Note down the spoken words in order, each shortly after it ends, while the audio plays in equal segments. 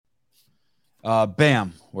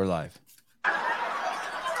Bam, we're live.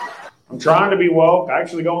 I'm trying to be woke. I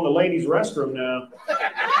actually go in the ladies' restroom now.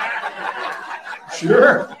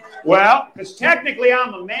 Sure. Well, because technically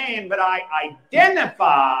I'm a man, but I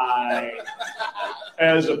identify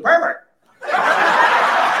as a pervert.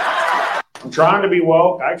 I'm trying to be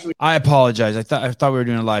woke. I apologize. I thought we were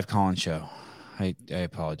doing a live call-in show. I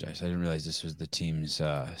apologize. I didn't realize this was the team's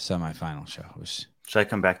semifinal show. Should I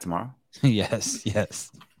come back tomorrow?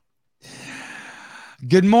 Yes.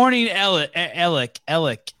 Good morning, Eric.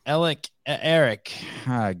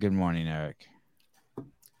 Hi, good morning, Eric.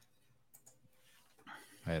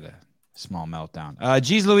 I had a small meltdown.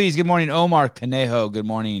 Geez Louise, good morning. Omar Conejo, good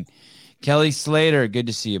morning. Kelly Slater, good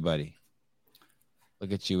to see you, buddy.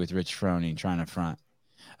 Look at you with Rich Froning trying to front.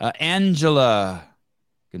 Angela,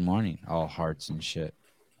 good morning. All hearts and shit.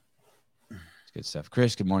 It's good stuff.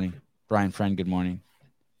 Chris, good morning. Brian Friend, good morning.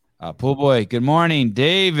 Pool Boy, good morning.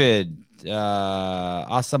 David,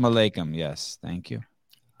 assalamu alaikum. Yes, thank you.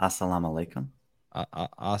 Assalamu alaikum.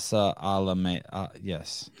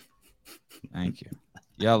 Yes. Thank you.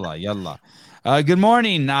 Yalla. Good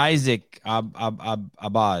morning, Isaac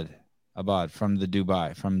Abad from the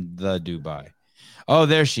Dubai. Oh,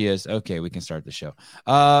 there she is. Okay, we can start the show.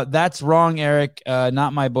 That's wrong, Eric.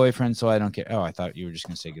 Not my boyfriend, so I don't care. Oh, I thought you were just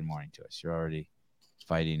going to say good morning to us. You're already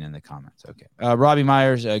fighting in the comments. Okay. Robbie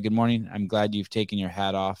Myers, good morning. I'm glad you've taken your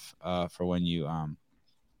hat off for when you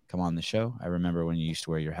come on the show. I remember when you used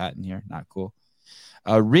to wear your hat in here. Not cool.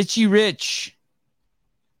 Richie Rich.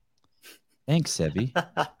 Thanks, Sebi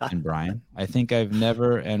and Brian. I think I've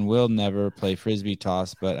never and will never play Frisbee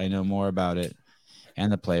toss, but I know more about it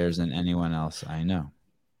and the players than anyone else I know.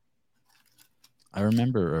 I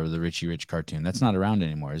remember the Richie Rich cartoon. That's not around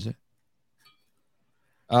anymore, is it?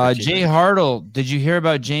 Jay Hartle, did you hear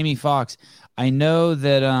about Jamie Foxx? I know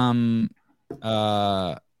that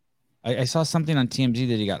I saw something on TMZ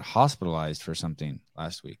that he got hospitalized for something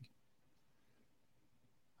last week.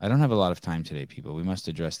 I don't have a lot of time today, people. We must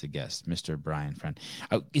address the guest, Mr. Brian Friend.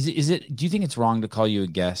 Is it? Do you think it's wrong to call you a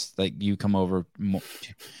guest? Like you come over,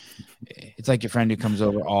 it's like your friend who comes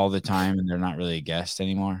over all the time and they're not really a guest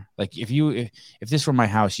anymore. Like if this were my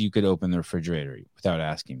house, you could open the refrigerator without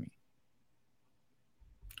asking me.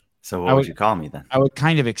 So what would you call me then? I would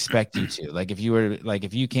kind of expect you to. Like if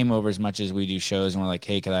you came over as much as we do shows and we're like,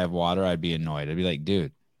 hey, could I have water? I'd be annoyed. I'd be like,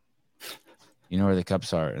 dude, you know where the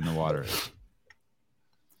cups are and the water is.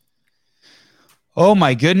 Oh,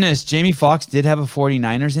 my goodness. Jamie Foxx did have a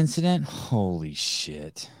 49ers incident? Holy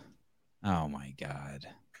shit. Oh, my God.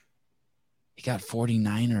 He got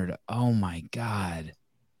 49ered. Oh, my God.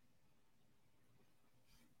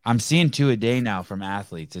 I'm seeing 2 a day now from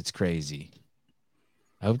athletes. It's crazy.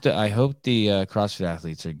 I hope the CrossFit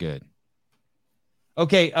athletes are good.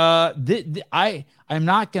 Okay, I'm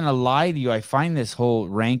not going to lie to you. I find this whole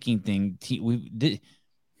ranking thing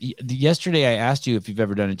yesterday I asked you if you've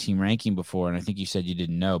ever done a team ranking before, and I think you said you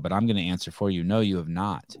didn't know, but I'm going to answer for you. No, you have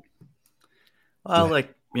not. Well,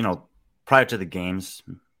 prior to the games,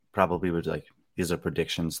 probably would these are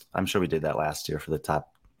predictions. I'm sure we did that last year for the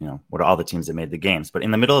top, what are all the teams that made the games, but in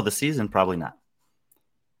the middle of the season, probably not.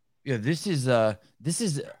 Yeah, this is I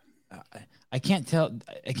can't tell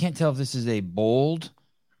if this is a bold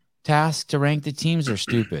task to rank the teams or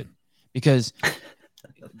stupid because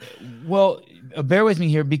well, bear with me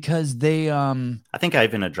here because they I think I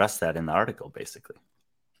even addressed that in the article basically.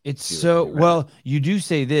 It's so well, you do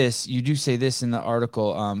say this in the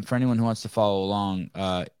article. For anyone who wants to follow along,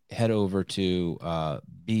 head over to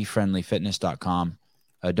befriendlyfitness.com.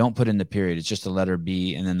 Don't put in the period. It's just the letter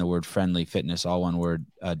B and then the word friendly fitness, all one word,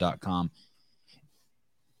 .com.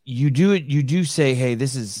 You do say, hey,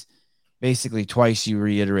 this is basically twice you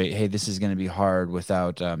reiterate, hey, this is going to be hard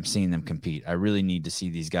without seeing them compete. I really need to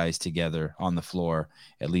see these guys together on the floor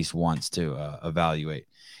at least once to evaluate.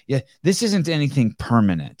 Yeah, this isn't anything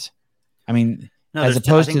permanent. I mean, I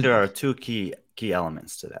think there are 2 key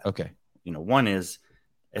elements to that. Okay. One is,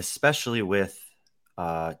 especially with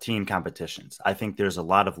team competitions, I think there's a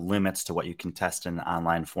lot of limits to what you can test in an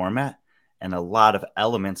online format and a lot of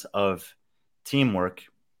elements of teamwork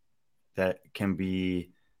that can be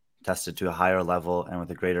tested to a higher level and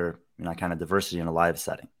with a greater, kind of diversity in a live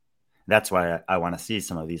setting. That's why I want to see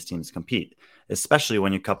some of these teams compete, especially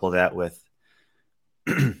when you couple that with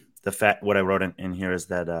the fact, what I wrote in here is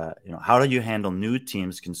that, how do you handle new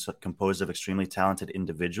teams composed of extremely talented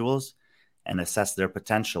individuals and assess their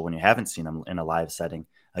potential when you haven't seen them in a live setting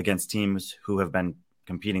against teams who have been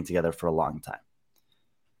competing together for a long time?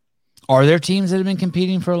 Are there teams that have been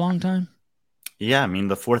competing for a long time? Yeah, I mean,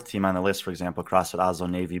 the 4th team on the list, for example, CrossFit Oslo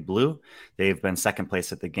Navy Blue, they've been second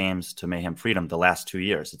place at the games to Mayhem Freedom the last 2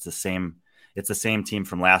 years. It's the same it's the same team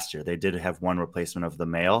from last year. They did have one replacement of the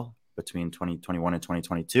male between 2021 and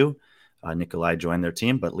 2022. Nikolai joined their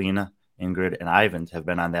team, but Lena, Ingrid, and Ivan have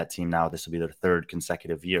been on that team now. This will be their third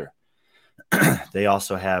consecutive year. They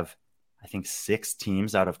also have, I think, 6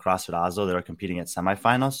 teams out of CrossFit Oslo that are competing at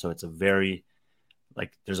semifinals. So it's a very,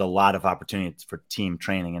 there's a lot of opportunities for team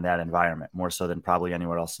training in that environment, more so than probably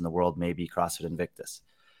anywhere else in the world, maybe CrossFit Invictus.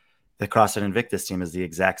 The CrossFit Invictus team is the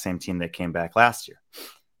exact same team that came back last year.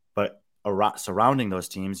 But surrounding those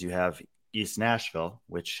teams, you have East Nashville,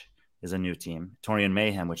 which is a new team, Torian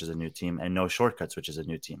Mayhem, which is a new team, and No Shortcuts, which is a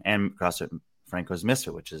new team, and CrossFit Franco's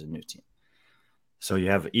Misfit, which is a new team. So you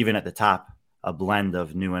have, even at the top, a blend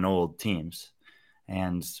of new and old teams.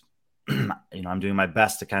 And, I'm doing my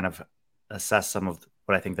best to kind of assess some of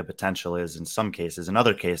what I think the potential is in some cases. In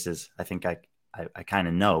other cases, I think I kind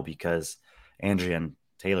of know, because Andrea and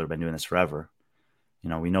Taylor have been doing this forever.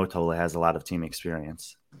 We know Tola has a lot of team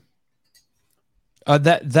experience.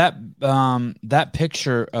 That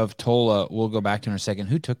picture of Tola, we'll go back to in a second.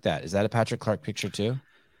 Who took that? Is that a Patrick Clark picture too?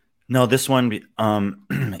 No, this one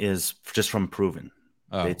is just from Proven.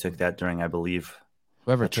 Oh. They took that during, I believe,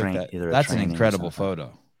 whoever took that. That's an incredible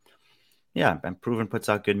photo. Yeah, and Proven puts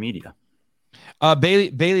out good media.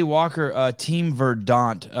 Bailey Walker, Team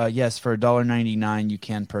Verdant. Yes, for $1.99, you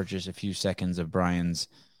can purchase a few seconds of Brian's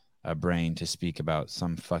brain to speak about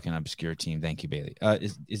some fucking obscure team. Thank you, Bailey.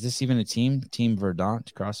 Is this even a team? Team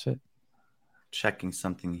Verdant CrossFit? Checking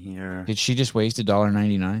something here. Did she just waste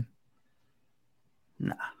 $1.99?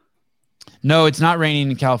 Nah. No, it's not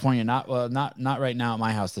raining in California. Not right now at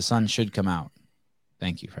my house. The sun should come out.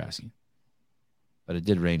 Thank you for asking. But it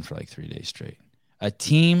did rain for 3 days straight. A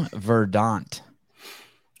Team Verdant.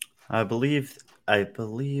 I believe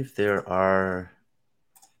there are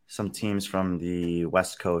some teams from the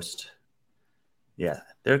West Coast. Yeah,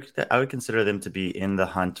 I would consider them to be in the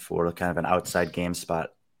hunt for kind of an outside game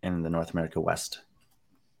spot in the North America West.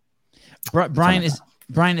 Brian,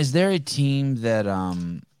 is there a team that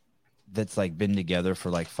that's been together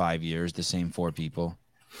for 5 years, the same 4 people?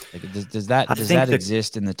 Does that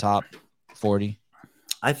exist in the top 40?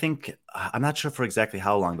 I think, I'm not sure for exactly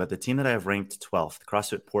how long, but the team that I have ranked 12th,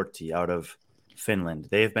 CrossFit Portti out of Finland,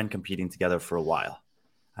 they have been competing together for a while.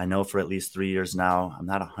 I know for at least 3 years now. I'm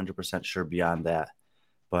not 100% sure beyond that,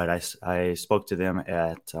 but I spoke to them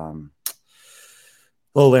at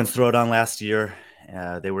Lowlands Throwdown last year.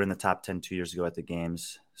 They were in the top 10 2 years ago at the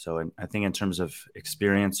games. So I think in terms of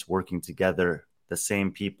experience working together, the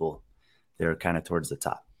same people, they're kind of towards the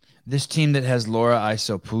top. This team that has Laura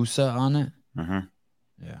Isopusa on it? Mm-hmm.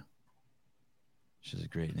 Yeah. Which is a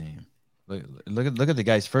great name. Look at the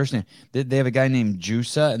guy's first name. They have a guy named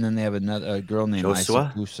Jusa, and then they have a girl named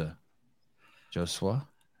Isopusa. Joshua?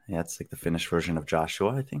 Yeah, it's the Finnish version of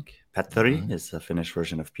Joshua, I think. Petteri is the Finnish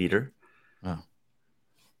version of Peter. Oh.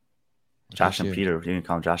 Josh and Peter. You can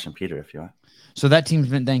call him Josh and Peter if you want. So that team's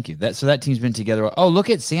been, thank you. So that team's been together. Oh, look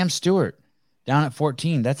at Sam Stewart down at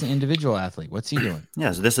 14. That's an individual athlete. What's he doing?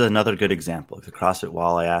 Yeah, so this is another good example. The CrossFit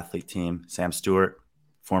Walleye athlete team. Sam Stewart,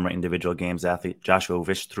 former individual games athlete. Joshua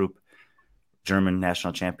Wistrup, German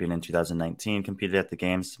national champion in 2019, competed at the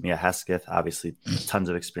games. Mia Hesketh, obviously tons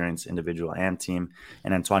of experience, individual and team.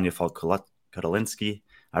 And Antonia Falk-Kotalinski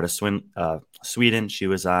out of Sweden. She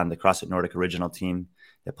was on the CrossFit Nordic original team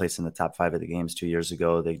that placed in the top 5 of the games 2 years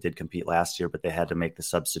ago. They did compete last year, but they had to make the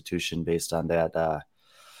substitution based on that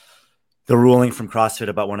the ruling from CrossFit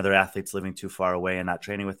about one of their athletes living too far away and not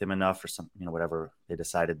training with them enough, or some, whatever they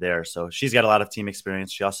decided there. So she's got a lot of team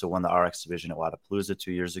experience. She also won the RX division at Wodapalooza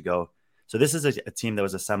 2 years ago. So this is a team that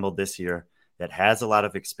was assembled this year that has a lot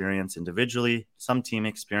of experience individually, some team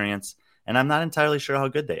experience, and I'm not entirely sure how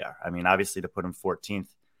good they are. I mean, obviously to put them 14th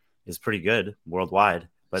is pretty good worldwide.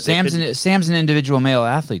 But Sam's an individual male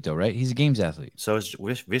athlete, though, right? He's a games athlete. So is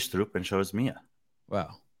Wistrup, and so is Mia.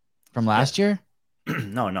 Wow. From last year?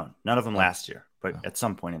 No, none of them last year, but at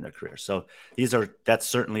some point in their career. So that's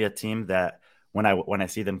certainly a team that when I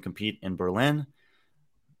see them compete in Berlin,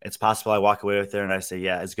 it's possible I walk away with there and I say,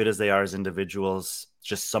 yeah, as good as they are as individuals,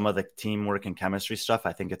 just some of the teamwork and chemistry stuff,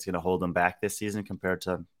 I think it's going to hold them back this season compared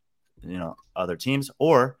to, other teams.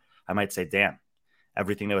 Or I might say, damn,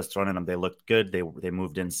 everything that was thrown in them, they looked good. They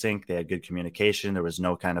moved in sync. They had good communication. There was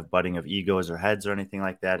no kind of butting of egos or heads or anything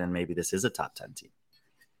like that. And maybe this is a top 10 team.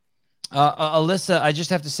 Alyssa, I just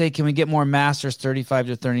have to say, can we get more masters 35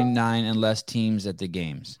 to 39 and less teams at the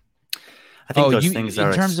games? I think those things are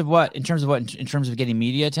in terms of what? In terms of getting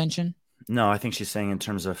media attention? No, I think she's saying in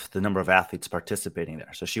terms of the number of athletes participating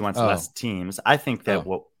there. So she wants less teams. I think that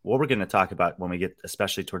what we're going to talk about when we get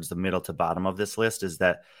especially towards the middle to bottom of this list is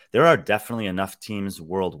that there are definitely enough teams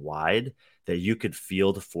worldwide that you could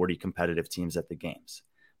field 40 competitive teams at the games.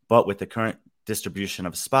 But with the current distribution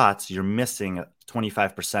of spots, you're missing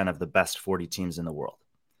 25% of the best 40 teams in the world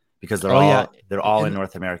because they're all in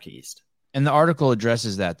North America East. And the article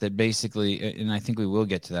addresses that basically, and I think we will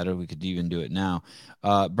get to that, or we could even do it now.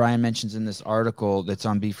 Brian mentions in this article that's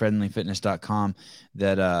on BeFriendlyFitness.com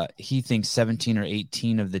that he thinks 17 or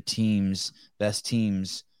 18 of the best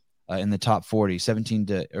teams in the top 40,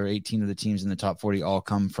 17 or 18 of the teams in the top 40 all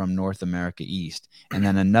come from North America East, and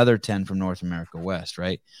then another 10 from North America West,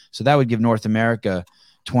 right? So that would give North America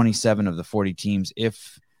 27 of the 40 teams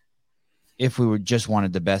if we were just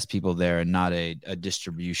wanted the best people there and not a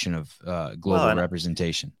distribution of global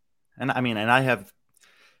representation. And I mean, and I have.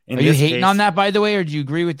 Are you hating on that, by the way, or do you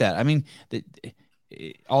agree with that? I mean,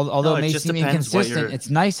 although it may seem inconsistent, it's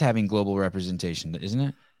nice having global representation, isn't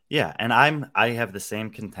it? Yeah, and I have the same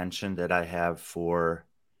contention that I have for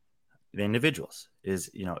the individuals. Is,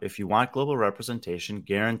 if you want global representation,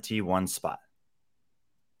 guarantee one spot,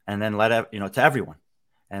 and then let to everyone,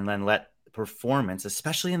 and then let performance,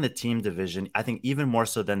 especially in the team division, I think even more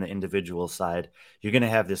so than the individual side, you're going to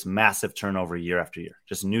have this massive turnover year after year.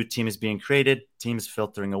 Just new teams being created, teams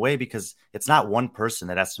filtering away, because it's not one person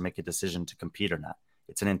that has to make a decision to compete or not.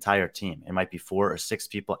 It's an entire team. It might be 4 or 6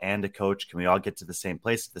 people and a coach. Can we all get to the same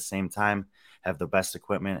place at the same time, have the best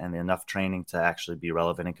equipment and enough training to actually be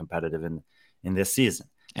relevant and competitive in this season?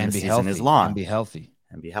 And the be healthy. Is long. And be healthy.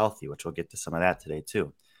 And be healthy, which we'll get to some of that today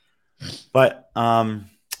too. But, but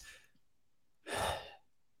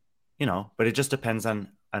it just depends on,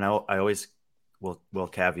 and I always will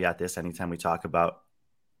caveat this anytime we talk about,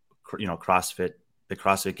 CrossFit, the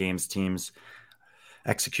CrossFit Games teams,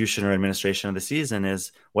 execution or administration of the season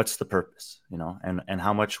is what's the purpose, and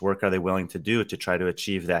how much work are they willing to do to try to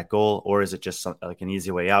achieve that goal? Or is it just like an easy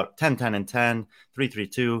way out, 10, 10, and 10, 3, 3,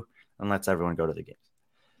 2, and lets everyone go to the games?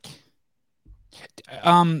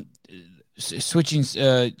 Switching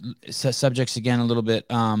subjects again a little bit.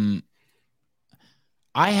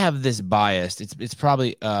 I have this bias. It's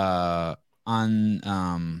probably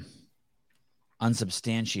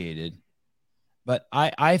unsubstantiated, but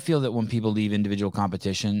I feel that when people leave individual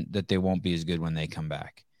competition, that they won't be as good when they come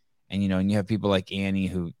back. And and you have people like Annie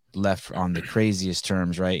who left on the craziest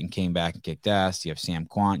terms, right, and came back and kicked ass. You have Sam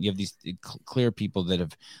Quant. You have these clear people that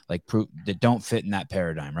have that don't fit in that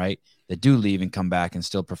paradigm, right? That do leave and come back and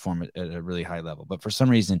still perform at a really high level. But for some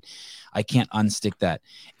reason, I can't unstick that.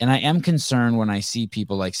 And I am concerned when I see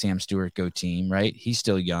people like Sam Stewart go team, right? He's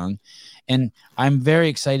still young. And I'm very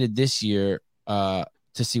excited this year to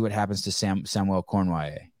see what happens to Samuel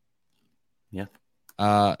Cornwall. Yeah.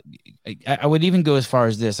 I would even go as far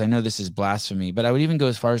as this. I know this is blasphemy, but I would even go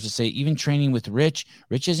as far as to say, even training with Rich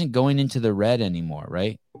isn't going into the red anymore,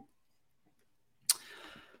 right?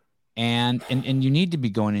 And you need to be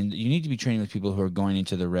training with people who are going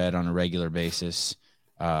into the red on a regular basis.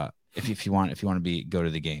 If you want to go to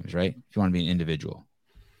the games, right? If you want to be an individual,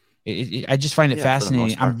 I just find it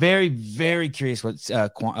fascinating. I'm very, very curious what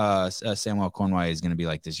Samuel Cornwall is going to be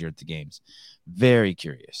like this year at the games. Very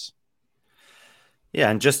curious. Yeah,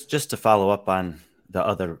 and just to follow up on the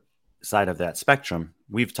other side of that spectrum,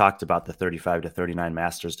 we've talked about the 35 to 39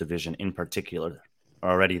 Masters division in particular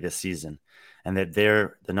already this season, and that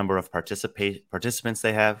the number of participants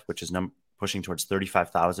they have, which is pushing towards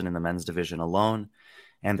 35,000 in the men's division alone,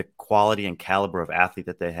 and the quality and caliber of athlete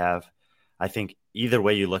that they have. I think either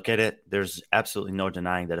way you look at it, there's absolutely no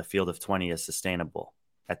denying that a field of 20 is sustainable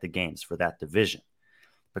at the games for that division.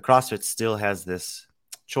 But CrossFit still has this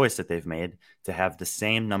choice that they've made to have the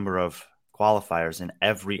same number of qualifiers in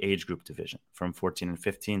every age group division. From 14 and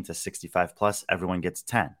 15 to 65 plus, everyone gets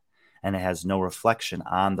 10. And it has no reflection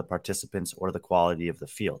on the participants or the quality of the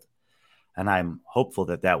field. And I'm hopeful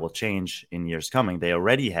that that will change in years coming. They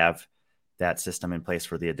already have that system in place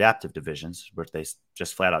for the adaptive divisions, where they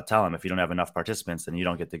just flat out tell them, if you don't have enough participants, then you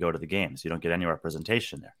don't get to go to the games. You don't get any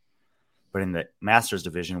representation there. But in the Masters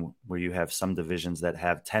division, where you have some divisions that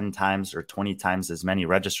have 10 times or 20 times as many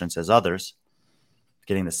registrants as others,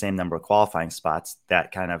 getting the same number of qualifying spots,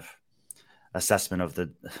 that kind of assessment of the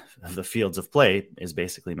fields of play is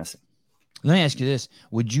basically missing. Let me ask you this.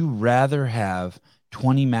 Would you rather have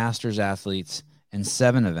 20 Masters athletes and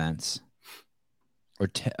 7 events, or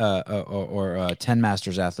 10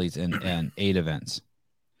 Masters athletes and 8 events?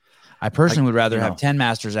 I personally would rather have 10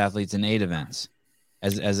 Masters athletes and 8 events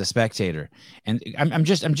as a spectator. And I'm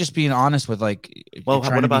just being honest with trying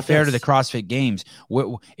to be fair to the CrossFit Games.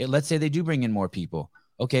 Let's say they do bring in more people.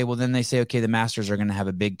 Okay, well then they say, okay, the masters are going to have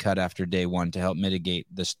a big cut after day one to help mitigate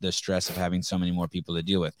the stress of having so many more people to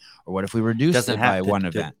deal with. Or what if we reduced it by one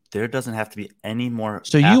event? There doesn't have to be any more.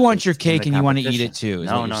 So you want your cake and you want to eat it too?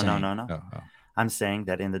 No. Oh. I'm saying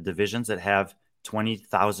that in the divisions that have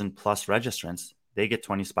 20,000 plus registrants, they get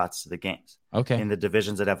 20 spots to the games. Okay. In the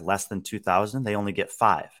divisions that have less than 2,000, they only get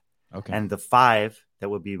 5. Okay. And the 5 that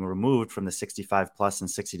would be removed from the 65 plus and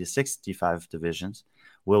 60 to 65 divisions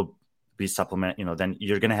will be supplement. Then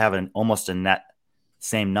you're going to have almost a net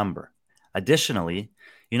same number. Additionally,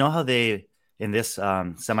 you know how they in this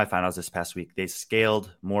semifinals this past week they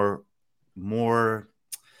scaled more.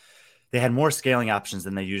 They had more scaling options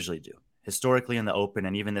than they usually do. Historically in the open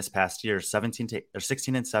and even this past year, 16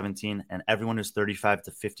 and 17, and everyone who's 35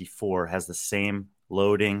 to 54 has the same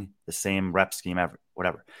loading, the same rep scheme,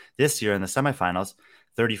 whatever. This year in the semifinals,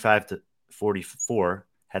 35 to 44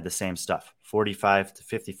 had the same stuff. 45 to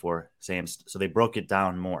 54, same. So they broke it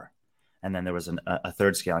down more. And then there was a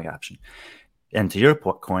third scaling option. And to your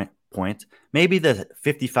point, maybe the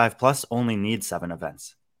 55 plus only needs 7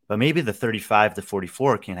 events, but maybe the 35 to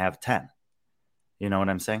 44 can have 10. You know what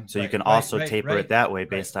I'm saying? So you can also taper it that way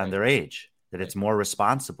based on their age, that it's more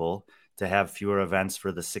responsible to have fewer events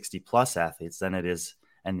for the 60 plus athletes than it is.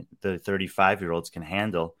 And the 35-year-olds can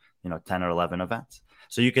handle, 10 or 11 events.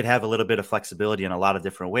 So you could have a little bit of flexibility in a lot of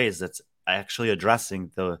different ways. That's actually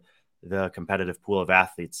addressing the competitive pool of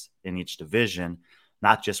athletes in each division,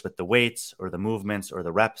 not just with the weights or the movements or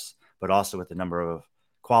the reps, but also with the number of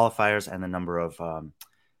qualifiers and the number of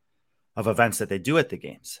events that they do at the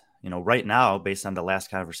games. Right now, based on the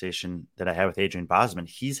last conversation that I had with Adrian Bosman,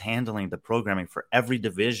 he's handling the programming for every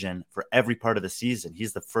division, for every part of the season.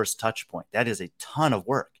 He's the first touch point. That is a ton of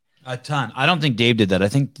work. A ton. I don't think Dave did that. I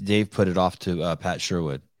think Dave put it off to Pat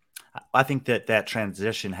Sherwood. I think that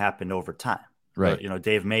transition happened over time. Right.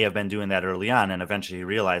 Dave may have been doing that early on, and eventually he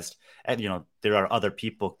realized, there are other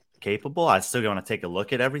people capable. I still want to take a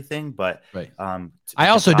look at everything, but right. I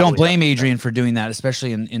also don't blame Adrian for doing that,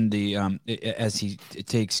 especially in the as he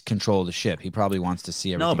takes control of the ship. He probably wants to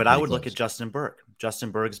see everything. No, but I would look at Justin Berg.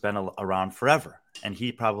 Justin Berg's been around forever, and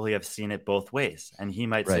he probably have seen it both ways. And he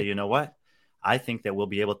might say, you know what? I think that we'll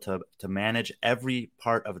be able to manage every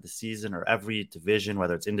part of the season or every division,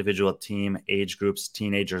 whether it's individual, team, age groups,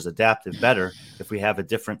 teenagers, adaptive, better if we have a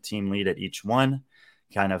different team lead at each one.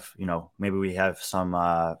 Kind of, maybe we have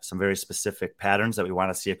some very specific patterns that we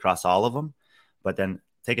want to see across all of them, but then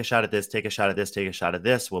take a shot at this, take a shot at this, take a shot at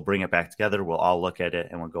this. We'll bring it back together. We'll all look at it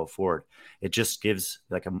and we'll go forward. It just gives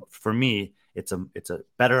for me, it's a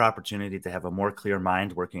better opportunity to have a more clear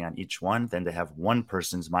mind working on each one than to have one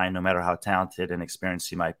person's mind, no matter how talented and experienced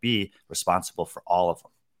he might be, responsible for all of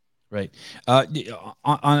them. Right.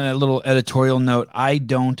 On a little editorial note, I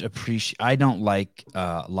don't like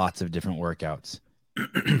lots of different workouts.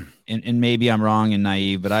 and maybe I'm wrong and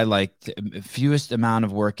naive, but I like the fewest amount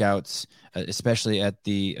of workouts, especially at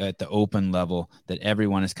the open level, that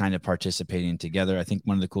everyone is kind of participating together. I think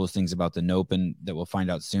one of the coolest things about the Nopen that we'll find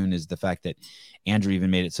out soon is the fact that Andrew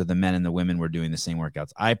even made it so the men and the women were doing the same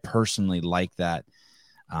workouts. I personally like that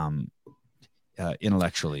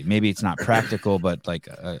intellectually. Maybe it's not practical, but like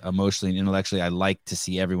emotionally and intellectually, I like to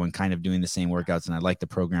see everyone kind of doing the same workouts, and I like the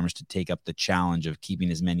programmers to take up the challenge of keeping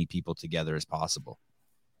as many people together as possible.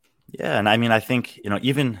 Yeah, and I mean, I think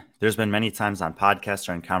even there's been many times on podcasts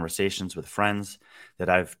or in conversations with friends that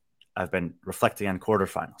I've been reflecting on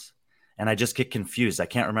quarterfinals, and I just get confused. I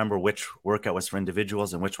can't remember which workout was for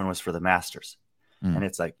individuals and which one was for the masters. And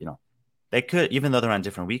it's like, they could, even though they're on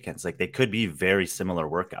different weekends, like they could be very similar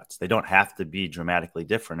workouts. They don't have to be dramatically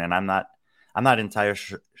different. And I'm not entirely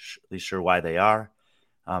sure why they are.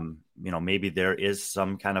 Maybe there is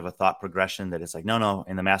some kind of a thought progression that it's like, no,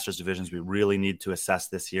 in the masters divisions, we really need to assess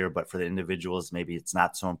this here. But for the individuals, maybe it's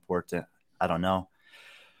not so important. I don't know.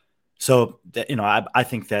 So, I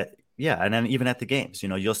think that, yeah. And then even at the games,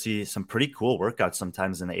 you'll see some pretty cool workouts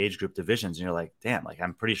sometimes in the age group divisions. And you're like, damn, like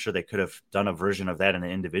I'm pretty sure they could have done a version of that in an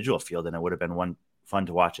individual field and it would have been one fun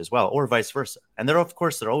to watch as well, or vice versa. And there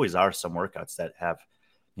always are some workouts that have,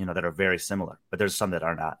 that are very similar, but there's some that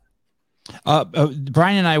are not.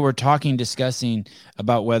 Brian and I were discussing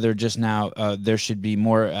about whether just now there should be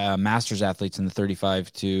more masters athletes in the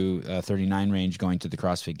 35 to 39 range going to the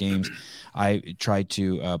CrossFit Games. I tried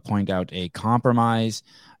to point out a compromise,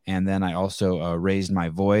 and then I also raised my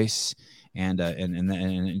voice. And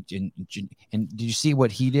did you see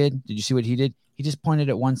what he did? He just pointed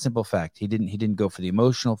at one simple fact. He didn't go for the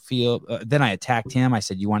emotional feel. Then I attacked him. I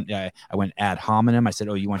said, I went ad hominem. I said,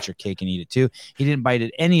 oh, you want your cake and eat it too. He didn't bite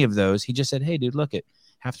at any of those. He just said, hey, dude, look,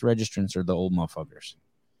 half the registrants are the old motherfuckers.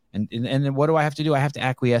 And then what do I have to do? I have to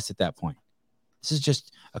acquiesce at that point. This is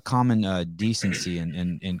just a common decency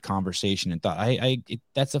and conversation and thought.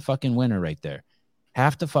 That's a fucking winner right there.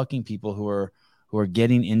 Half the fucking people who are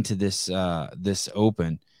getting into this this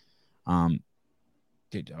open, are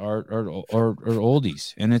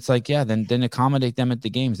oldies, and it's like, yeah, then accommodate them at the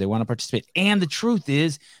games. They want to participate, and the truth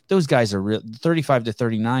is, those guys are real. 35 to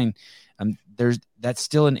 39. That's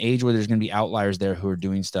still an age where there's going to be outliers there who are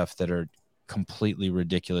doing stuff that are completely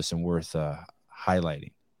ridiculous and worth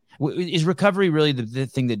highlighting. Is recovery really the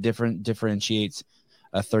thing that differentiates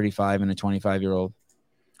a 35 and a 25-year-old?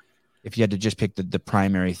 If you had to just pick the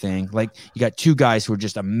primary thing, like you got two guys who are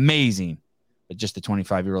just amazing, but just the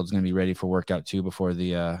 25-year-old is going to be ready for workout too before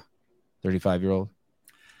the 35-year-old.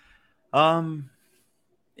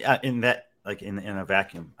 Yeah, in that, like in a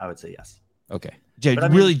vacuum, I would say yes. Okay,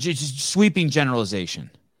 really, just sweeping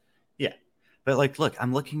generalization. Yeah, but like, look,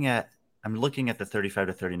 I'm looking at the 35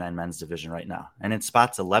 to 39 men's division right now, and in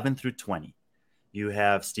spots 11 through 20, you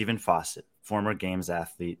have Stephen Fawcett, former games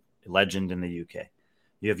athlete, legend in the UK.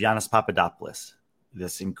 You have Giannis Papadopoulos,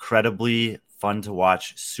 this incredibly fun to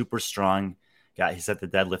watch, super strong guy. He set the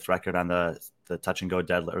deadlift record on the touch and go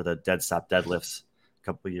deadlift, or the dead stop deadlifts, a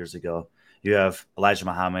couple of years ago. You have Elijah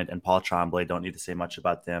Muhammad and Paul Tremblay. Don't need to say much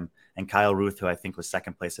about them. And Kyle Ruth, who I think was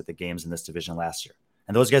second place at the games in this division last year.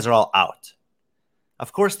 And those guys are all out.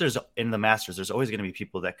 Of course, in the Masters, there's always going to be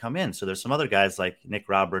people that come in. So there's some other guys like Nick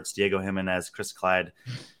Roberts, Diego Jimenez, Chris Clyde,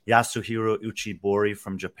 Yasuhiro Uchibori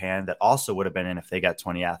from Japan that also would have been in if they got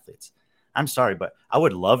 20 athletes. I'm sorry, but I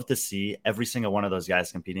would love to see every single one of those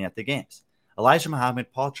guys competing at the games. Elijah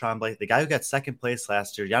Muhammad, Paul Tremblay, the guy who got second place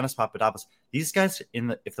last year, Giannis Papadopoulos, these guys,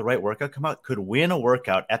 if the right workout come out, could win a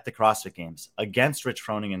workout at the CrossFit Games against Rich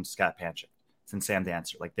Froning and Scott Panchik and Sam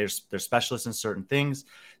Dancer. Like they're specialists in certain things.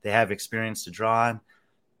 They have experience to draw on.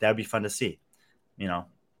 That would be fun to see. You know,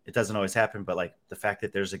 it doesn't always happen, but like the fact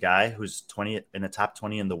that there's a guy who's 20 in the top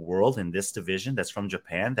 20 in the world in this division that's from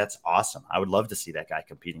Japan, that's awesome. I would love to see that guy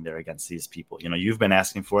competing there against these people. You know, you've been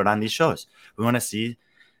asking for it on these shows. We want to see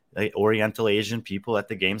the Oriental Asian people at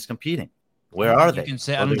the games competing. Where are they? I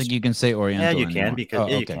don't think you can say Oriental. Yeah, you anymore. can because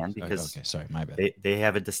okay. you can because okay, sorry, my bad. They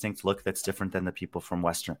have a distinct look that's different than the people from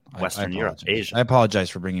Western Europe, Asia. I apologize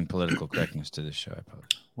for bringing political correctness to this show. I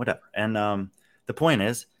apologize. Whatever. And the point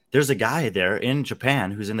is, there's a guy there in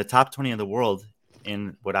Japan who's in the top 20 in the world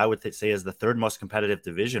in what I would say is the third most competitive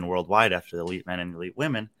division worldwide after the elite men and elite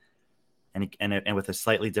women. And with a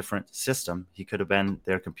slightly different system, he could have been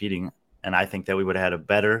there competing. And I think that we would have had a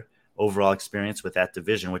better overall experience with that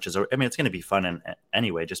division, which is, I mean, it's going to be fun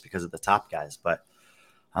anyway, just because of the top guys. But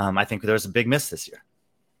I think there's a big miss this year.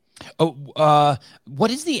 Oh,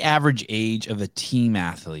 what is the average age of a team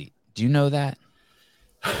athlete? Do you know that?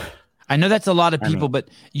 I know that's a lot of people, but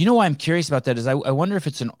you know why I'm curious about that is I wonder if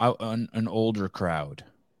it's an older crowd.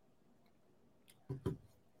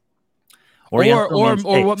 Or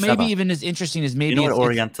what maybe even is interesting is maybe you know what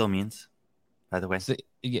Oriental means, by the way?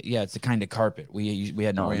 It's a kind of carpet. We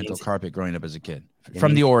had an Oriental carpet growing up as a kid.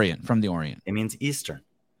 From the Orient. It means Eastern.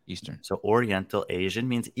 Eastern. So Oriental Asian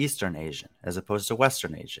means Eastern Asian as opposed to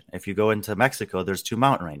Western Asian. If you go into Mexico, there's two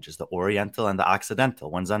mountain ranges, the Oriental and the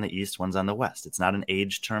Occidental. One's on the east, one's on the west. It's not an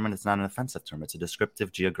age term and it's not an offensive term. It's a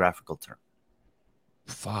descriptive geographical term.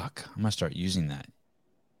 Fuck. I'm going to start using that.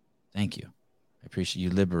 Thank you. I appreciate you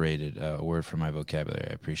liberated a word from my vocabulary.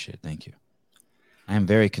 I appreciate it. Thank you. I am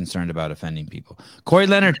very concerned about offending people. Corey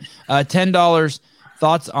Leonard, $10.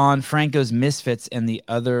 Thoughts on Franco's Misfits and the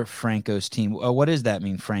other Franco's team. What does that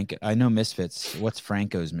mean, Frank? I know Misfits. What's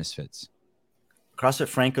Franco's Misfits? CrossFit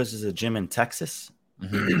Franco's is a gym in Texas.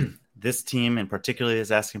 Mm-hmm. This team in particular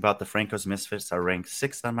is asking about the Franco's Misfits. Are ranked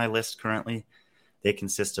 6th on my list currently. They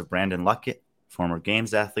consist of Brandon Luckett, former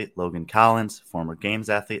games athlete, Logan Collins, former games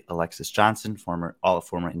athlete, Alexis Johnson, all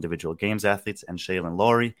former individual games athletes, and Shaylin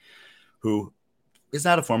Laurie, who is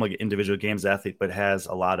not a former individual games athlete, but has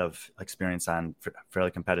a lot of experience on fairly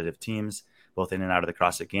competitive teams, both in and out of the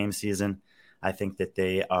CrossFit Games season. I think that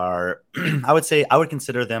they are, I would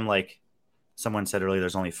consider them, like someone said earlier,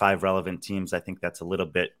 there's only 5 relevant teams. I think that's a little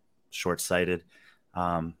bit short-sighted.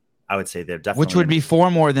 I would say they're definitely. Which would be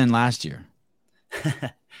 4 more than last year.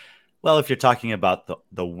 Well, if you're talking about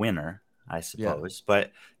the winner, I suppose. Yeah.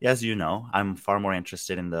 But as you know, I'm far more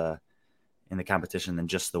interested in the competition than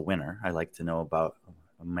just the winner. I like to know about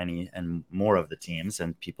many and more of the teams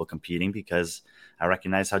and people competing because I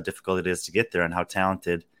recognize how difficult it is to get there and how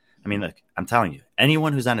talented. I mean, look, I'm telling you,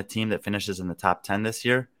 anyone who's on a team that finishes in the top 10 this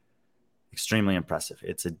year, extremely impressive.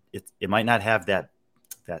 It might not have that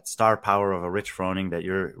star power of a Rich Froning that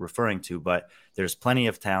you're referring to, but there's plenty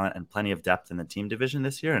of talent and plenty of depth in the team division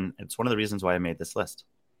this year. And it's one of the reasons why I made this list.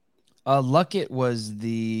 Luckett was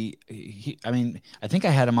I think I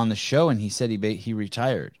had him on the show, and he said he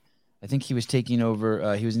retired. I think he was taking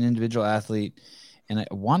over. He was an individual athlete, and I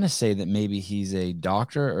want to say that maybe he's a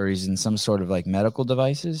doctor or he's in some sort of like medical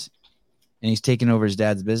devices, and he's taking over his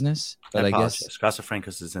dad's business. But I I apologize. guess. Casa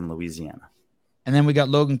Francos is in Louisiana. And then we got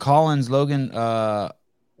Logan Collins. Logan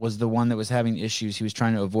was the one that was having issues. He was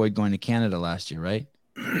trying to avoid going to Canada last year, right?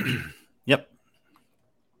 Yep.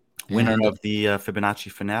 Winner And, of the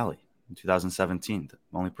Fibonacci finale in 2017.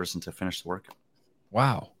 The only person to finish the workout.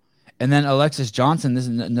 Wow. And then Alexis Johnson, this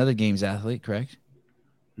is another games athlete, correct?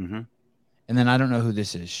 Mm-hmm. And then I don't know who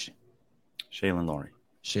this is. Shaylin Laurie.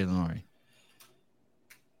 Shaylin Laurie.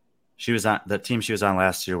 She was on the team she was on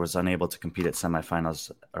last year, was unable to compete at semifinals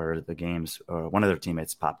or the games, or one of their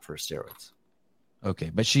teammates popped for steroids. Okay,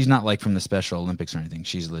 but she's not like from the Special Olympics or anything.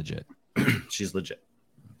 She's legit. She's legit.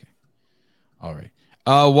 Okay. All right.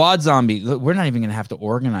 Wad Zombie, look, we're not even going to have to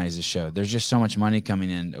organize the show. There's just so much money coming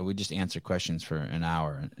in. We just answer questions for an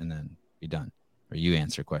hour and then be done. Or you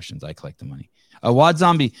answer questions. I collect the money. Wad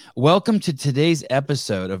Zombie, welcome to today's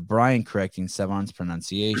episode of Brian correcting Savant's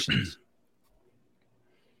pronunciations.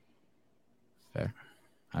 Fair.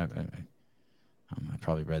 I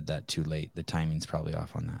probably read that too late. The timing's probably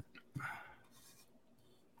off on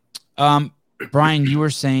that. Brian, you were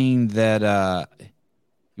saying that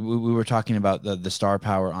we were talking about the star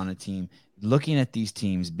power on a team. Looking at these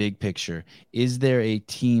teams, big picture, is there a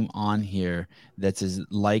team on here that's as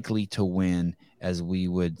likely to win as we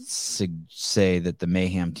would say that the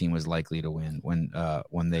Mayhem team was likely to win when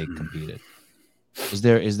they competed? Is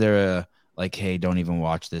there a like, hey, don't even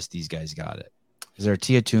watch this, these guys got it? Is there a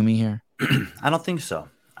Tia Toomey here? I don't think so.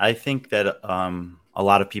 I think that a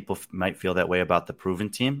lot of people might feel that way about the Proven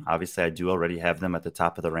team. Obviously, I do already have them at the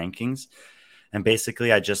top of the rankings. And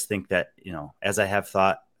basically, I just think that, as I have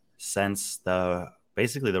thought since the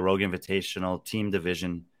Rogue Invitational team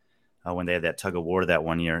division, when they had that tug of war that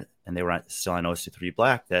one year, and they were still on OC3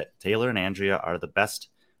 Black, that Taylor and Andrea are the best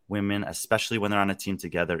women, especially when they're on a team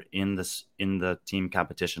together in the team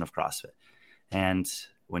competition of CrossFit. And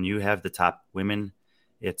when you have the top women,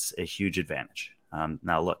 it's a huge advantage.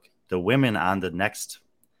 Now, look, the women on the next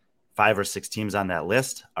 5 or 6 teams on that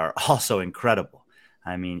list are also incredible.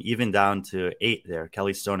 I mean, even down to 8 there,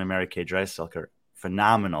 Kelly Stone and Mary Kay Dreisilk are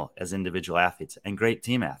phenomenal as individual athletes and great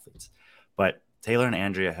team athletes. But Taylor and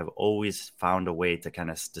Andrea have always found a way to kind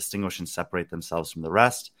of distinguish and separate themselves from the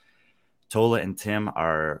rest. Tola and Tim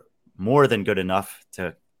are more than good enough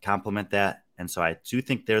to complement that. And so I do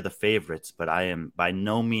think they're the favorites, but I am by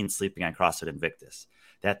no means sleeping on CrossFit Invictus.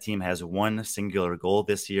 That team has one singular goal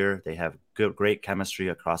this year. They have great chemistry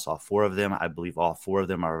across all 4 of them. I believe all 4 of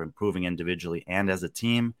them are improving individually and as a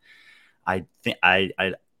team. I think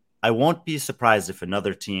I won't be surprised if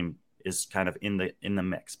another team is kind of in the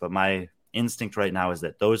mix, but my instinct right now is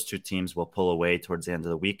that those 2 teams will pull away towards the end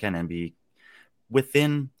of the weekend and be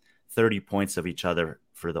within 30 points of each other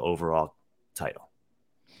for the overall title.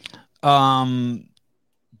 Tyler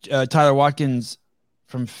Watkins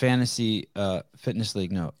from Fantasy Fitness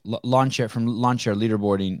League, Lawn Chair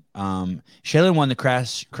leaderboarding. Shaylin won the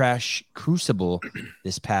Crash Crucible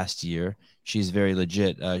this past year. She's very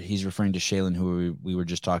legit. He's referring to Shaylin, who we were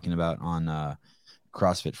just talking about on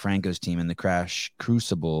CrossFit Franco's team, and the Crash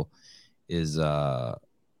Crucible is J.R.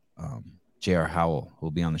 Howell, who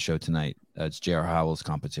will be on the show tonight. It's J.R. Howell's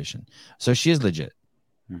competition, so she is legit.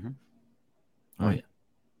 Mm-hmm. All right.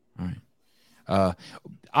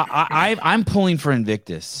 I'm pulling for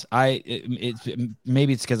Invictus.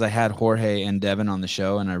 Maybe it's because I had Jorge and Devin on the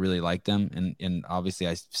show and I really like them, and obviously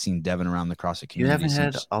I've seen Devin around the CrossFit community. You haven't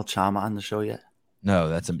had Alchama on the show yet? No,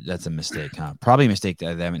 that's a mistake, huh? Probably a mistake that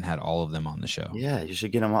I haven't had all of them on the show. Yeah, you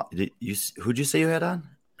should get them. Who'd you say you had on?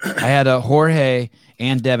 I had Jorge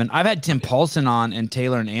and Devin. I've had Tim Paulson on and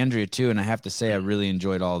Taylor and Andrea too, and I have to say I really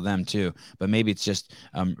enjoyed all of them too. But maybe it's just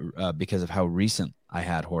because of how recent I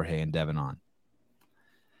had Jorge and Devin on.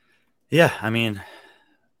 Yeah, I mean,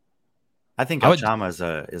 I think Alchama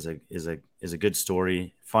is a good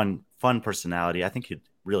story, fun personality. I think you'd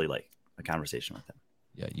really like a conversation with him.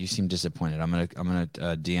 Yeah, you seem disappointed. I'm gonna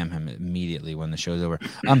DM him immediately when the show's over.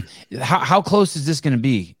 How close is this gonna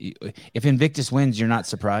be? If Invictus wins, you're not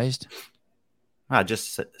surprised? I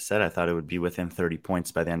just said I thought it would be within 30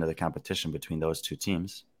 points by the end of the competition between those 2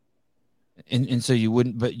 teams. And so you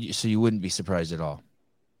wouldn't, you wouldn't be surprised at all.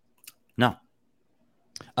 No.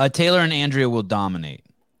 Taylor and Andrea will dominate.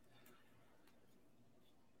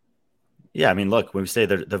 Yeah, I mean, look, when we say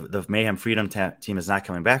the Mayhem Freedom team is not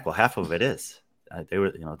coming back, well, half of it is. They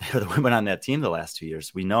were the women on that team the last 2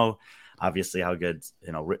 years. We know, obviously, how good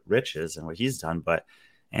Rich is and what he's done, but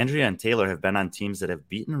Andrea and Taylor have been on teams that have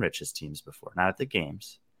beaten Rich's teams before, not at the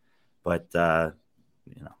games, but they're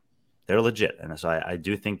legit. And so I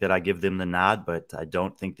do think that I give them the nod, but I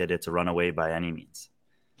don't think that it's a runaway by any means.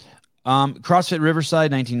 CrossFit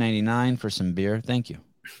Riverside, 1999 for some beer. Thank you.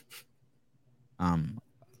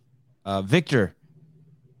 Victor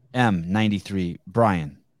M, 93.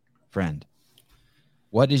 Brian, friend.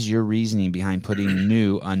 What is your reasoning behind putting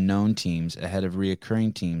new unknown teams ahead of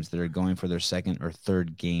reoccurring teams that are going for their second or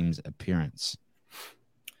third games appearance?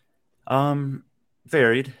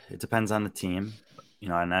 Varied. It depends on the team,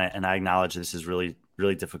 and I acknowledge this is really,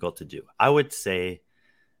 really difficult to do. I would say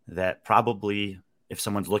that probably if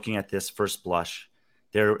someone's looking at this first blush,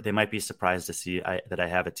 they might be surprised to see that I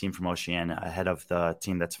have a team from Oceania ahead of the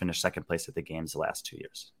team that's finished second place at the games the last 2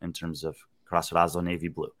 years in terms of CrossFit Oslo Navy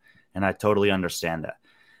Blue. And I totally understand that.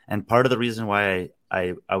 And part of the reason why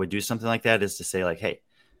I would do something like that is to say, like, hey,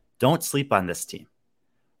 don't sleep on this team.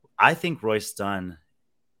 I think Royce Dunn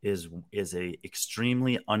is a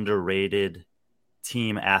extremely underrated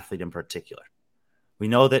team athlete in particular. We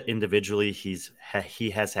know that individually he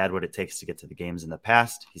has had what it takes to get to the games in the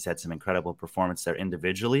past. He's had some incredible performance there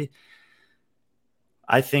individually.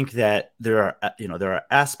 I think that there are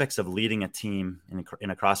aspects of leading a team in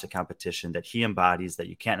a CrossFit competition that he embodies that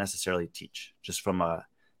you can't necessarily teach, just from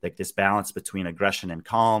this balance between aggression and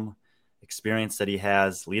calm, experience that he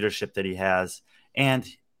has, leadership that he has, and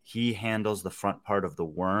he handles the front part of the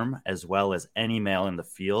worm as well as any male in the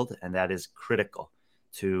field, and that is critical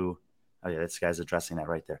to. Oh yeah, this guy's addressing that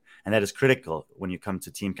right there, and that is critical when you come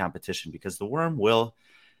to team competition because the worm will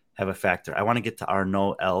have a factor. I want to get to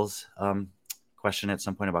Arnaud L's question at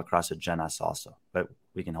some point about CrossFit Gen S also, but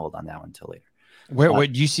we can hold on that one until later. Where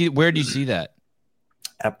do you see that?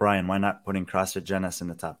 At Brian, why not putting CrossFit Gen S in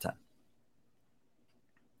the top 10?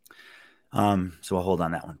 So we'll hold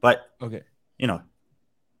on that one. But okay,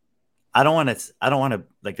 I don't want to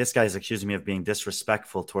like this guy's accusing me of being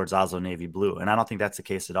disrespectful towards Oslo Navy Blue, and I don't think that's the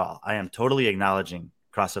case at all. I am totally acknowledging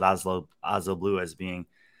CrossFit Oslo Blue as being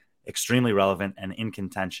extremely relevant and in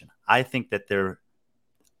contention. I think that they're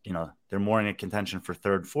more in contention for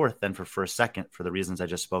third, fourth than for first, second for the reasons I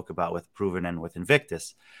just spoke about with Proven and with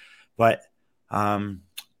Invictus. But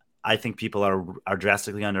I think people are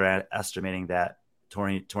drastically underestimating that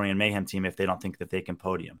Torian Mayhem team if they don't think that they can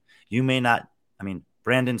podium. You may not. I mean,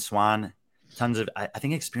 Brandon Swan, tons of. I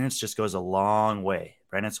think experience just goes a long way.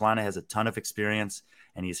 Brandon Swan has a ton of experience,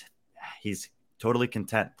 and he's totally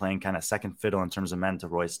content playing kind of second fiddle in terms of men to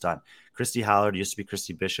Royce Dunn. Christy Hollard used to be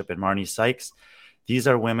Christy Bishop and Marnie Sykes. These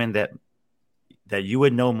are women that you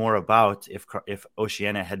would know more about if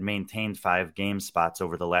Oceania had maintained 5 game spots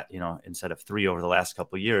over the instead of 3 over the last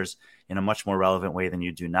couple of years in a much more relevant way than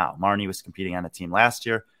you do now. Marnie was competing on a team last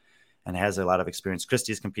year and has a lot of experience.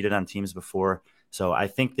 Christy's competed on teams before. So I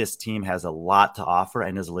think this team has a lot to offer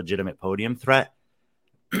and is a legitimate podium threat.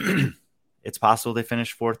 It's possible they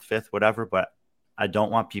finish 4th, 5th, whatever, but I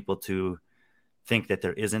don't want people to think that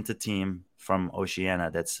there isn't a team from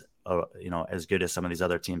Oceania that's as good as some of these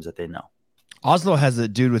other teams that they know. Oslo has a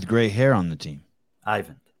dude with gray hair on the team.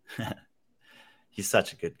 Ivan. He's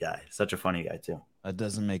such a good guy. Such a funny guy too. That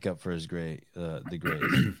doesn't make up for his gray, the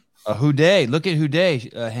grays. Houdet. Look at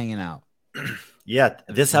Houdet hanging out. Yeah,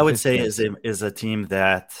 this I would say is a team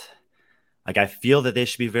that, like, I feel that they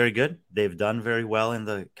should be very good. They've done very well in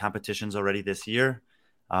the competitions already this year.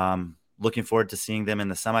 Looking forward to seeing them in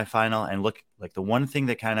the semifinal. And look, like the one thing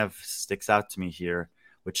that kind of sticks out to me here,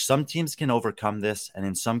 which some teams can overcome this, and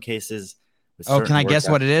in some cases. Can I guess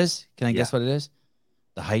what it is? Guess what it is?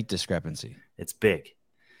 The height discrepancy. It's big.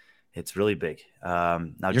 It's really big. Now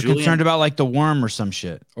you're concerned about like the worm or some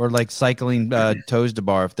shit, or like cycling toes to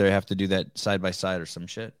bar if they have to do that side by side or some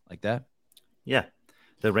shit like that. Yeah,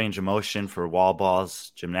 the range of motion for wall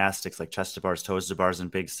balls, gymnastics like chest to bars, toes to bars in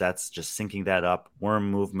big sets, just syncing that up.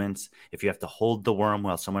 Worm movements. If you have to hold the worm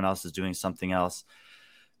while someone else is doing something else.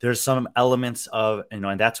 There's some elements of,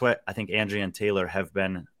 and that's what I think Andrea and Taylor have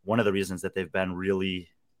been, one of the reasons that they've been really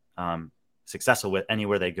successful with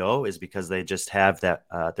anywhere they go is because they just have that,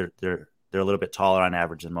 they're a little bit taller on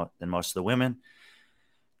average than most of the women.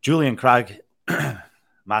 Julian Krog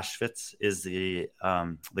Maschwitz is the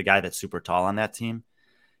guy that's super tall on that team.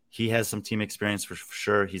 He has some team experience for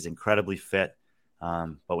sure. He's incredibly fit.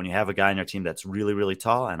 But when you have a guy on your team that's really, really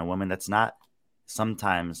tall and a woman that's not,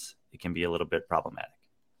 sometimes it can be a little bit problematic.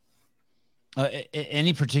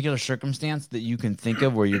 Any particular circumstance that you can think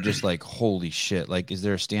of where you're just like, holy shit, like, is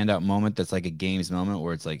there a standout moment that's like a games moment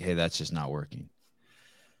where it's like, hey, that's just not working?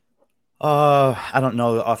 I don't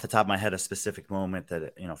know off the top of my head a specific moment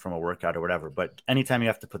that, from a workout or whatever, but anytime you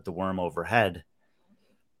have to put the worm overhead,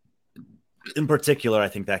 in particular, I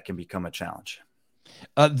think that can become a challenge.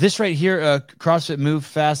 This right here, CrossFit Move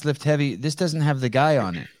Fast Lift Heavy. This doesn't have the guy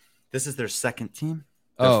on it. This is their second team.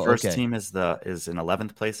 Their first team is in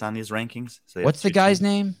 11th place on these rankings. So what's the guy's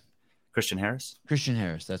name? Christian Harris. Christian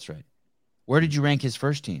Harris. That's right. Where did you rank his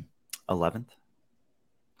first team? 11th.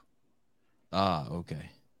 Ah, okay.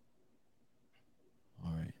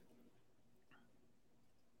 All right.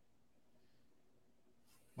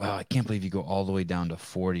 Wow, I can't believe you go all the way down to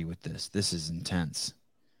 40 with this. This is intense.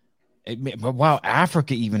 Wow,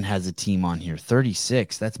 Africa even has a team on here.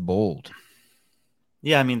 36. That's bold.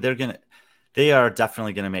 Yeah, I mean, they are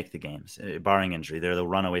definitely going to make the games, barring injury. They're the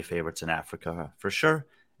runaway favorites in Africa for sure.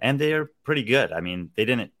 And they are pretty good. I mean, they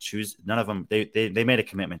didn't choose, none of them, they made a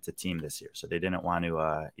commitment to team this year. So they didn't want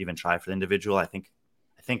to even try for the individual. I think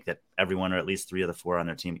that everyone, or at least 3 of the 4 on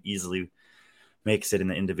their team, easily makes it in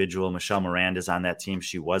the individual. Michelle Morand is on that team.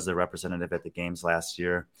 She was the representative at the games last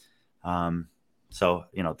year. So,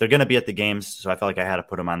 they're going to be at the games. So I felt like I had to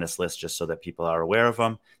put them on this list just so that people are aware of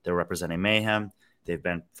them. They're representing Mayhem. They've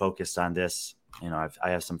been focused on this. I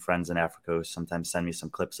have some friends in Africa who sometimes send me some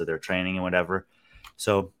clips of their training and whatever.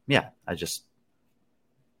 So, yeah, I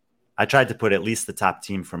tried to put at least the top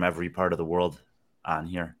team from every part of the world on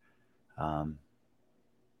here.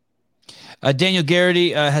 Daniel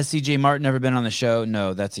Garrity, has CJ Martin ever been on the show?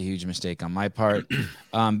 No, that's a huge mistake on my part.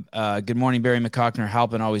 Good morning, Barry McCockner.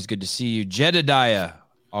 Halpin, always good to see you. Jedediah,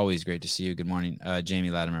 always great to see you. Good morning. Jamie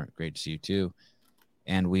Latimer, great to see you too.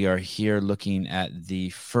 And we are here looking at the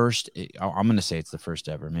first, I'm going to say it's the first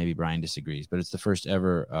ever. Maybe Brian disagrees, but it's the first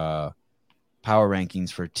ever power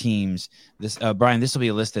rankings for teams. This Brian, this will be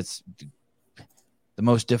a list that's the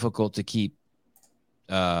most difficult to keep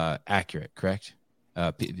accurate, correct?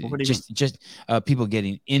 People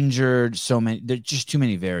getting injured. There's just too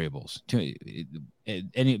many variables.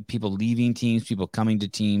 Any people leaving teams, people coming to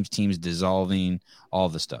teams, teams dissolving, all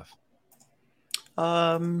the stuff.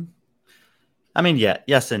 I mean, yeah,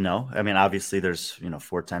 yes and no. I mean, obviously there's,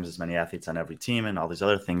 4 times as many athletes on every team and all these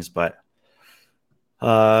other things, but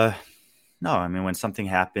no, I mean, when something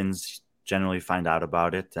happens, generally find out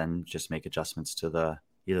about it and just make adjustments to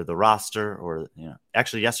either the roster or,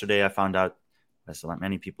 actually yesterday I found out, as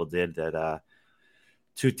many people did, that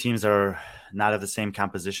 2 teams are not of the same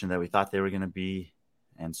composition that we thought they were going to be.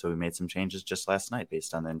 And so we made some changes just last night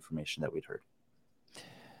based on the information that we'd heard.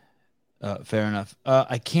 Fair enough.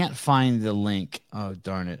 I can't find the link. Oh,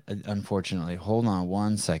 darn it. Unfortunately. Hold on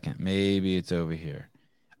one second. Maybe it's over here.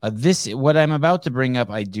 What I'm about to bring up,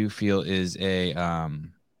 I do feel is a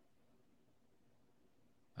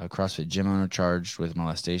CrossFit gym owner charged with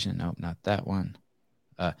molestation. Nope, not that one.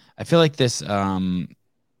 I feel like this. I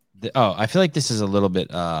feel like this is a little bit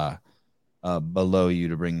below you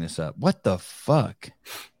to bring this up. What the fuck?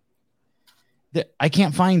 I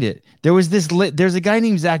can't find it. There's a guy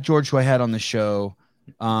named Zach George who I had on the show,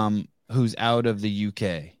 who's out of the UK.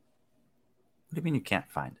 What do you mean you can't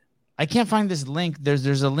find it? I can't find this link. There's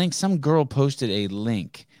a link. Some girl posted a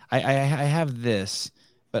link. I have this,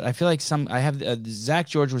 but I feel like Zach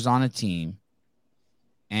George was on a team,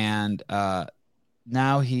 and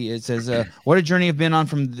now it says, what a journey I've been on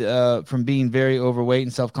from being very overweight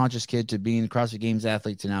and self-conscious kid to being a CrossFit Games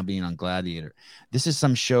athlete to now being on Gladiator. This is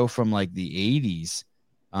some show from like the 80s.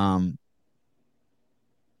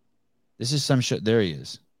 This is some show. There he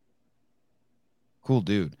is. Cool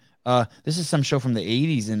dude. This is some show from the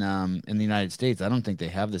 80s in the United States. I don't think they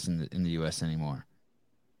have this in the US anymore.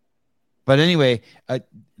 But anyway,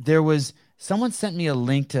 someone sent me a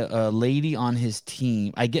link to a lady on his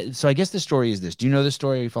team. I guess the story is this. Do you know the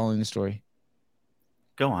story? Are you following the story?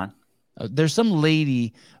 Go on. There's some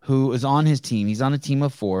lady who is on his team. He's on a team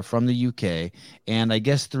of 4 from the UK. And I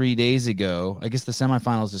guess 3 days ago, I guess the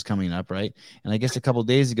semifinals is coming up, right? And I guess a couple of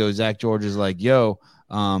days ago, Zach George is like, yo,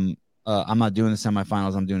 I'm not doing the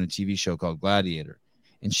semifinals. I'm doing a TV show called Gladiator.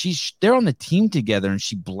 And they're on the team together, and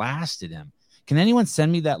she blasted him. Can anyone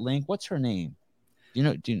send me that link? What's her name? Do you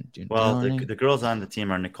know the girls on the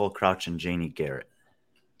team are Nicole Crouch and Janie Garrett.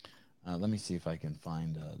 Let me see if I can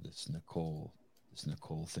find this Nicole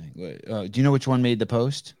thing. Do you know which one made the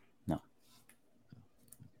post? No.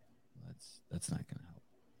 That's not going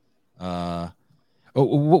to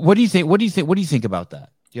help. What do you think? What do you think about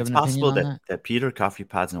that? Do you have an opinion on that? That Peter Coffee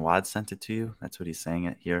Pods and Wads sent it to you. That's what he's saying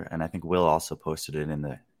it here, and I think Will also posted it in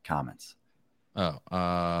the comments.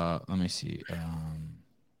 Let me see.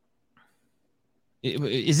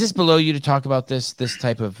 Is this below you to talk about this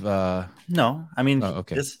type of? No, I mean,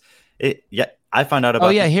 okay. I found out about. Oh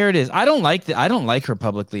yeah, here it is. I don't like her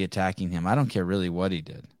publicly attacking him. I don't care really what he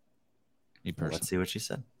did. Me personally. Let's see what she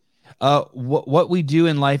said. What we do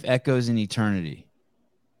in life echoes in eternity.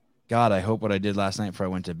 God, I hope what I did last night before I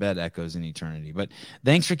went to bed echoes in eternity. But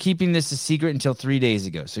thanks for keeping this a secret until 3 days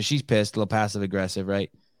ago. So she's pissed, a little passive aggressive, right?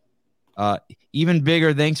 Even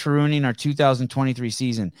bigger, thanks for ruining our 2023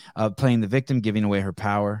 season of playing the victim, giving away her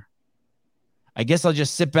power. I guess I'll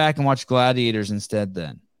just sit back and watch Gladiators instead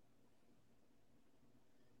then.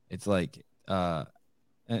 It's like and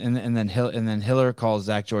then Hiller calls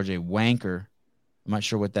Zach George a wanker. I'm not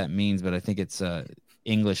sure what that means, but I think it's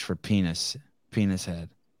English for penis head.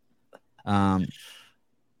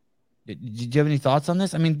 Did you have any thoughts on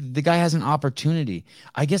this? I mean, the guy has an opportunity.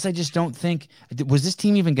 I guess I just don't think, was this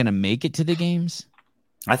team even going to make it to the games?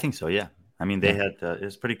 I think so. Yeah. I mean, they had it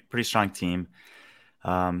was pretty strong team.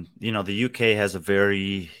 The UK has a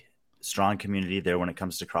very strong community there when it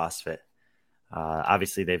comes to CrossFit.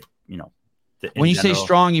 Obviously, they've when you say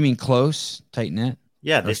strong, you mean close, tight knit?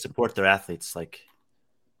 Yeah, they support their athletes. Like,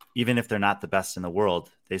 even if they're not the best in the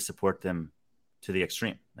world, they support them to the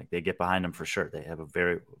extreme. Like, they get behind them for sure. They have a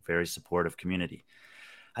very, very supportive community.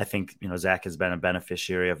 I think, Zach has been a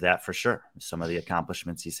beneficiary of that for sure. Some of the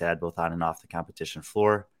accomplishments he's had both on and off the competition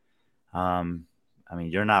floor. I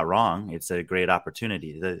mean, you're not wrong. It's a great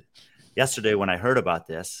opportunity. Yesterday, when I heard about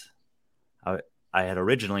this, I had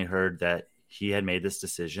originally heard that he had made this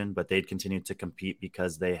decision, but they'd continued to compete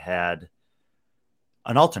because they had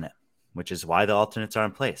an alternate, which is why the alternates are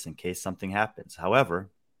in place in case something happens. However,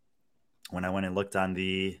 when I went and looked on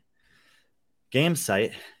the game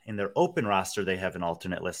site, in their open roster, they have an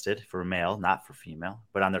alternate listed for male, not for female,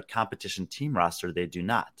 but on their competition team roster, they do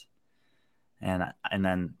not. And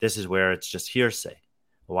then this is where it's just hearsay.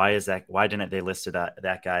 Why is that? Why didn't they list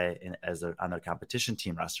that guy on their competition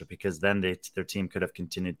team roster? Because then their team could have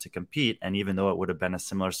continued to compete. And even though it would have been a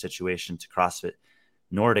similar situation to CrossFit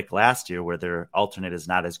Nordic last year, where their alternate is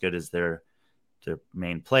not as good as their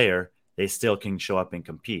main player, they still can show up and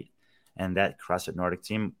compete. And that CrossFit Nordic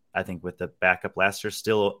team, I think with the backup last year,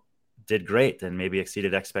 still did great and maybe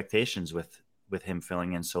exceeded expectations with him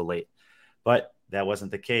filling in so late. But that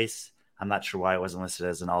wasn't the case. I'm not sure why it wasn't listed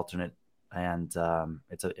as an alternate. And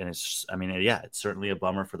it's certainly a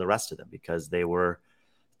bummer for the rest of them because they were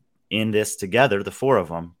in this together, the four of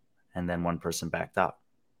them, and then one person backed out.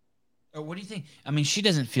 What do you think? I mean, she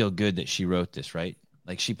doesn't feel good that she wrote this, right?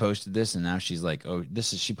 Like, she posted this and now she's like, oh,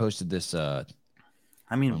 she posted this. I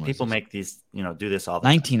mean, people make these, do this all the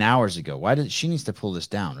 19 time. Hours ago. Why does she needs to pull this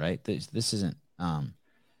down, right? This isn't.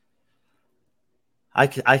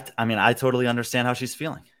 I totally understand how she's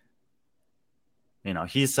feeling.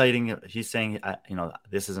 He's saying,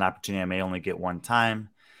 this is an opportunity I may only get one time.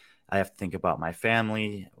 I have to think about my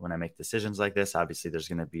family when I make decisions like this. Obviously, there's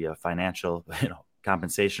going to be a financial,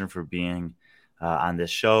 compensation for being on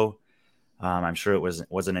this show. I'm sure it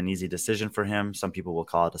wasn't an easy decision for him. Some people will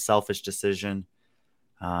call it a selfish decision.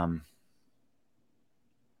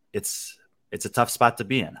 It's a tough spot to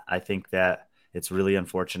be in. I think that it's really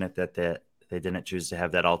unfortunate that they didn't choose to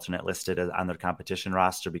have that alternate listed on their competition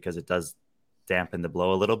roster because it does dampen the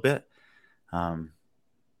blow a little bit. But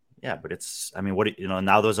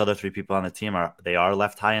now those other three people on the team are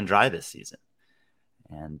left high and dry this season.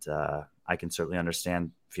 And I can certainly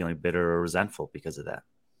understand feeling bitter or resentful because of that.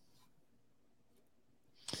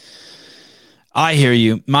 I hear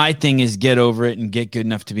you. My thing is get over it and get good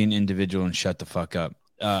enough to be an individual and shut the fuck up.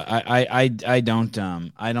 I don't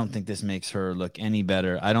think this makes her look any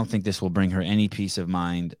better. I don't think this will bring her any peace of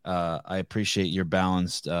mind. I appreciate your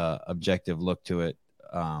balanced, objective look to it.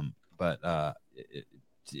 But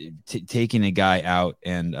taking a guy out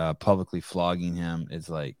and publicly flogging him is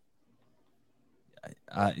like,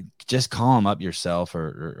 just call him up yourself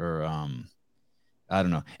or I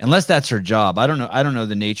don't know. Unless that's her job. I don't know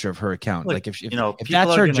the nature of her account. Like if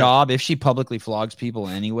that's her job, if she publicly flogs people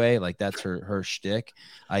anyway, like that's her shtick,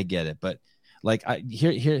 I get it. But like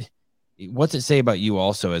here, what's it say about you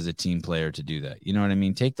also as a team player to do that? You know what I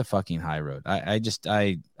mean? Take the fucking high road.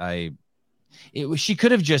 She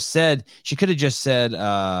could have just said,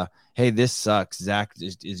 hey, this sucks. Zach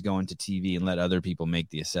is going to TV and let other people make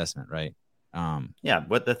the assessment, right?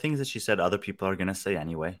 But the things that she said, other people are going to say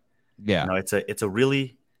anyway. Yeah. It's a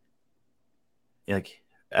really, like,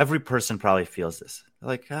 every person probably feels this.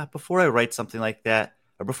 Like, before I write something like that,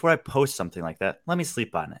 or before I post something like that, let me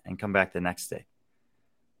sleep on it and come back the next day.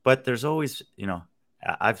 But there's always,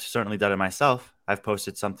 I've certainly done it myself. I've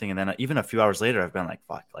posted something and then even a few hours later, I've been like,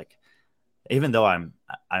 fuck, like, even though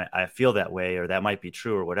I feel that way, or that might be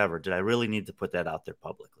true or whatever, did I really need to put that out there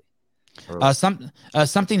publicly?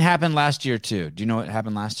 Something happened last year too. Do you know what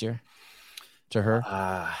happened last year to her?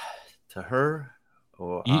 To her,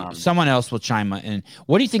 or someone else will chime in.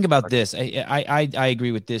 What do you think about this? I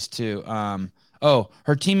agree with this too. Oh,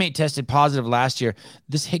 her teammate tested positive last year.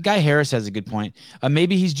 This guy Harris has a good point.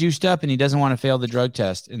 Maybe he's juiced up and he doesn't want to fail the drug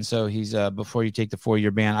test, and so he's before you take the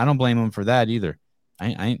 4-year ban. I don't blame him for that either.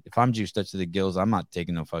 If I'm juiced up to the gills, I'm not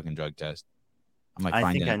taking no fucking drug test. I'm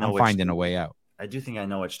finding a way out. I do think I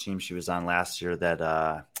know which team she was on last year.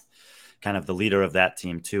 That kind of the leader of that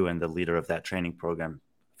team too, and the leader of that training program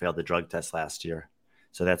failed the drug test last year.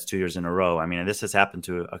 So that's 2 years in a row. I mean, and this has happened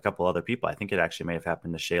to a couple other people. I think it actually may have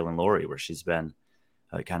happened to Shaylin Laurie, where she's been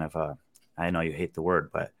kind of I know you hate the word,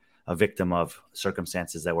 but a victim of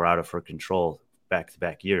circumstances that were out of her control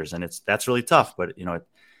back-to-back years. And that's really tough. But,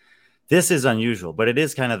 this is unusual, but it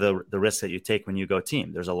is kind of the risk that you take when you go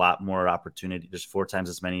team. There's a lot more opportunity. There's 4 times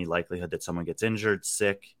as many likelihood that someone gets injured,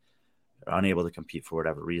 sick, or unable to compete for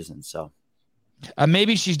whatever reason. So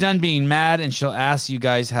maybe she's done being mad and she'll ask you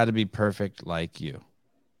guys how to be perfect like you.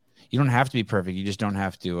 You don't have to be perfect. You just don't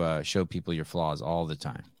have to show people your flaws all the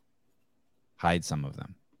time. Hide some of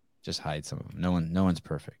them. Just hide some of them. No one's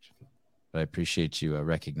perfect. But I appreciate you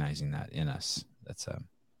recognizing that in us.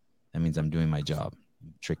 That means I'm doing my job.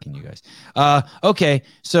 I'm tricking you guys. Okay.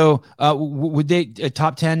 So would they a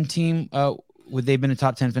top 10 team? Would they have been a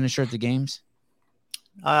top 10 finisher at the games?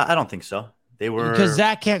 I don't think so. They were, because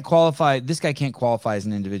Zach can't qualify. This guy can't qualify as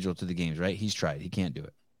an individual to the games, right? He's tried. He can't do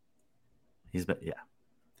it. Yeah.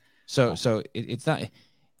 So it's not.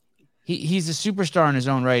 He's a superstar in his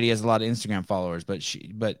own right. He has a lot of Instagram followers, but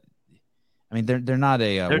I mean, they're not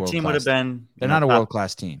a their team would have been. They're not a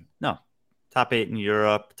world-class team. No, top 8 in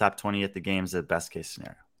Europe, top 20 at the games, the best case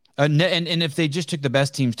scenario. And if they just took the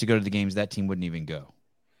best teams to go to the games, that team wouldn't even go.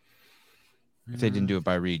 If they didn't do it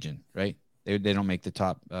by region, right? They don't make the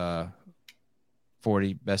top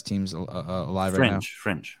 40 best teams alive right now.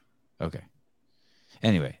 Fringe. Okay.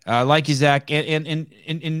 Anyway, like you, Zach, and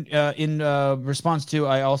in response to,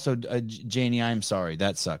 I also, Janie, I'm sorry.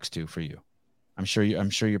 That sucks too for you. I'm sure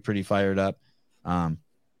you're pretty fired up. But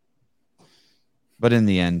in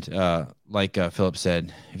the end, like Philip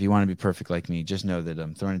said, if you want to be perfect like me, just know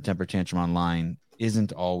that throwing a temper tantrum online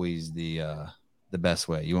isn't always the best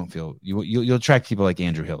way. You won't feel you'll attract people like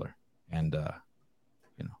Andrew Hiller, and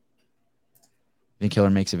think Hiller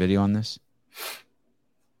makes a video on this.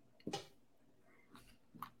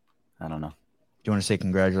 I don't know. Do you want to say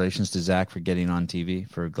congratulations to Zach for getting on TV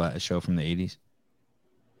for a show from the 80s?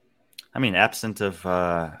 I mean, absent of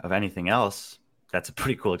anything else, that's a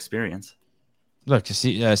pretty cool experience. Look, to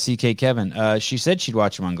see CK Kevin. She said she'd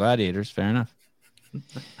watch him on Gladiators. Fair enough.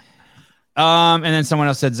 And then someone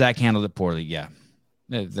else said Zach handled it poorly. Yeah,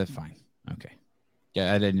 that's fine. Okay.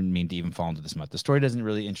 Yeah, I didn't mean to even fall into this much. The story doesn't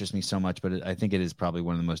really interest me so much, but I think it is probably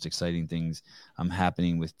one of the most exciting things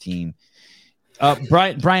happening with team.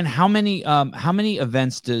 Brian, how many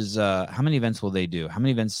events will they do? How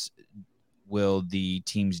many events will the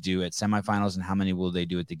teams do at semifinals, and how many will they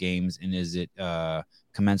do at the games? And is it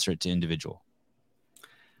commensurate to individual?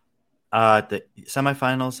 The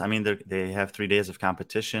semifinals, I mean, they have 3 days of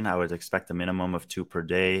competition. I would expect a minimum of 2 per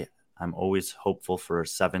day. I'm always hopeful for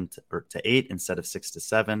 7 to 8 instead of 6 to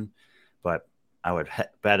 7, but I would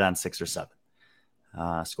bet on 6 or 7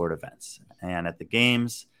 scored events. And at the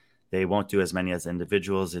games, they won't do as many as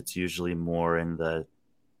individuals. It's usually more in the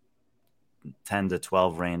 10 to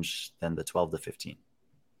 12 range than the 12 to 15.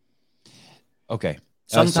 Okay.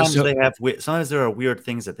 Sometimes sometimes there are weird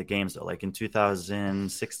things at the games though. Like in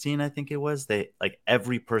 2016, I think it was,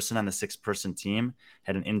 every person on the 6-person team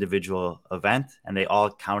had an individual event and they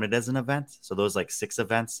all counted as an event. So those 6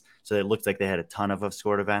 events. So it looked like they had a ton of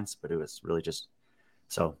scored events, but it was really just,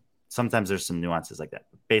 so sometimes there's some nuances like that.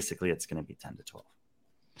 But basically it's going to be 10 to 12.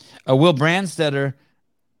 Will Brandstetter,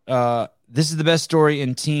 this is the best story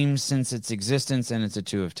in teams since its existence, and it's a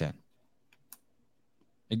 2 of 10.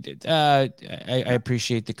 I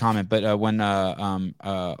appreciate the comment, but when Miranda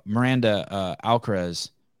Alcaraz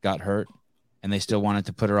got hurt and they still wanted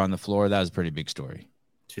to put her on the floor, that was a pretty big story.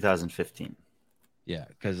 2015. Yeah,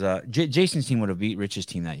 because Jason's team would have beat Rich's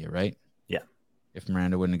team that year, right? Yeah. If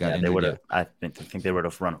Miranda wouldn't have got injured. They would have. I think they would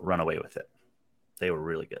have run away with it. They were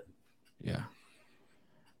really good. Yeah.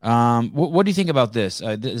 What do you think about this?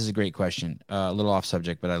 This is a great question. A little off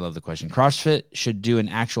subject, but I love the question. CrossFit should do an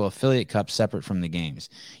actual affiliate cup separate from the games.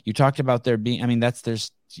 You talked about there being, I mean,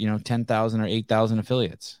 there's 10,000 or 8,000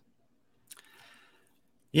 affiliates.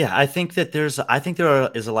 Yeah, I think that there is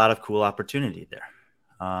a lot of cool opportunity there.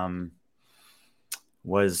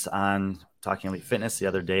 Was on Talking Elite Fitness the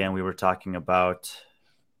other day, and we were talking about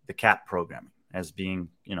the CAP program as being,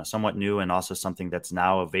 somewhat new and also something that's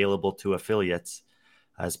now available to affiliates.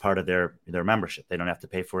 as part of their membership. They don't have to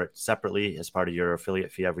pay for it separately as part of your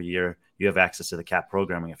affiliate fee every year. You have access to the CAP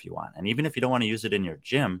programming if you want. And even if you don't want to use it in your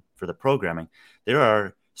gym for the programming, there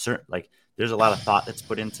are certain, there's a lot of thought that's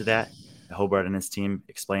put into that. Hobart and his team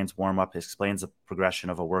explains warm-up, explains the progression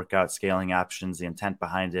of a workout, scaling options, the intent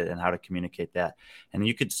behind it, and how to communicate that. And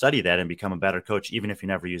you could study that and become a better coach, even if you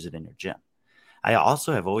never use it in your gym. I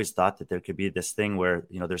also have always thought that there could be this thing where,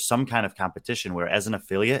 there's some kind of competition where as an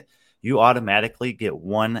affiliate, you automatically get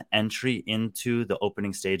one entry into the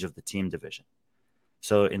opening stage of the team division.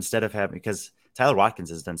 So instead of having, because Tyler Watkins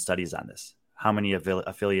has done studies on this, how many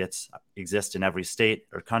affiliates exist in every state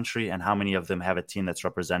or country, and how many of them have a team that's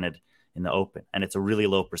represented in the open. And it's a really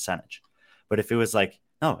low percentage. But if it was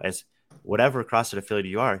no, as whatever CrossFit affiliate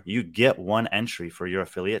you are, you get one entry for your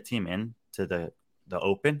affiliate team into the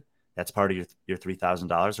open. That's part of your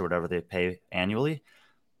 $3,000 or whatever they pay annually.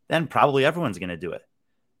 Then probably everyone's going to do it.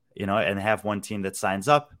 And have one team that signs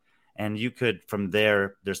up, and you could, from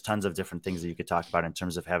there's tons of different things that you could talk about in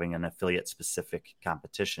terms of having an affiliate specific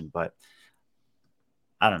competition. But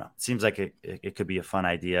I don't know. It seems like it could be a fun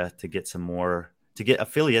idea to get to get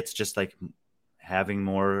affiliates, just like having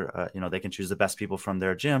more, they can choose the best people from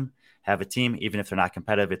their gym, have a team, even if they're not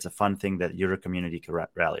competitive. It's a fun thing that your community could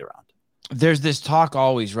rally around. There's this talk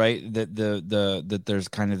always, right, that that there's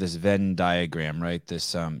kind of this Venn diagram, right?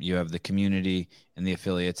 This you have the community and the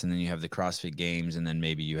affiliates, and then you have the CrossFit Games, and then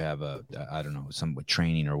maybe you have I don't know, some with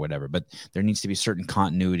training or whatever. But there needs to be certain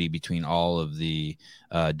continuity between all of the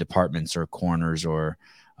departments or corners or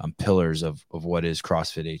pillars of what is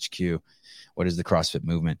CrossFit HQ, what is the CrossFit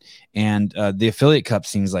movement, and the Affiliate Cup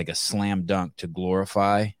seems like a slam dunk to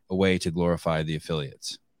glorify the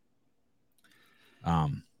affiliates.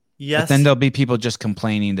 Yes. But then there'll be people just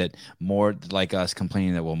complaining that more like us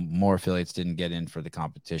complaining that, well, more affiliates didn't get in for the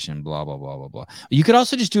competition, blah, blah, blah, blah, blah. You could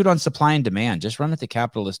also just do it on supply and demand. Just run it the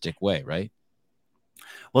capitalistic way, right?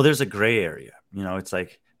 Well, there's a gray area. It's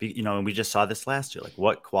like, and we just saw this last year. Like,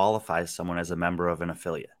 what qualifies someone as a member of an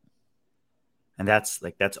affiliate? And that's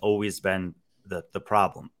always been the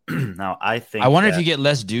problem. Now, I wonder if you get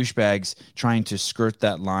less douchebags trying to skirt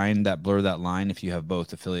that line, blur that line, if you have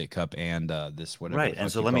both Affiliate Cup and this whatever. Right.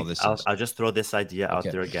 And so I'll just throw this idea out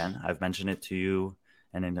there again. I've mentioned it to you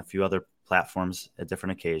and in a few other platforms at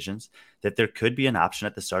different occasions, that there could be an option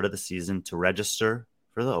at the start of the season to register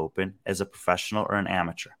for the Open as a professional or an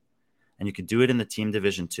amateur. And you could do it in the team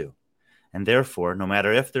division too. And therefore, no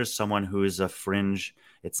matter if there's someone who is a fringe,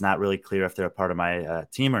 it's not really clear if they're a part of my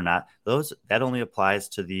team or not, that only applies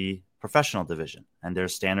to the professional division. And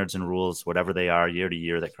there's standards and rules, whatever they are, year to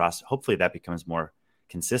year, hopefully that becomes more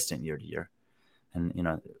consistent year to year.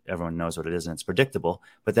 And, everyone knows what it is and it's predictable,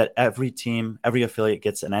 but that every affiliate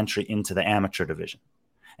gets an entry into the amateur division.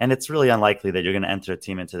 And it's really unlikely that you're going to enter a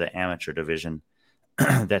team into the amateur division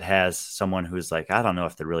that has someone who's like, I don't know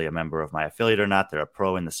if they're really a member of my affiliate or not. They're a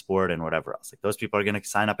pro in the sport and whatever else. Like, those people are going to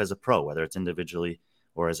sign up as a pro, whether it's individually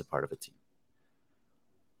or as a part of a team.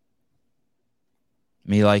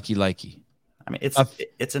 Me likey. I mean,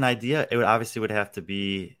 it's an idea. It would have to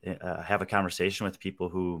be have a conversation with people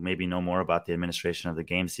who maybe know more about the administration of the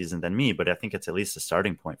game season than me. But I think it's at least a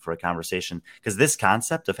starting point for a conversation, because this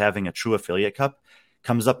concept of having a true affiliate cup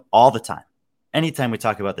comes up all the time. Anytime we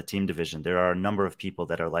talk about the team division, there are a number of people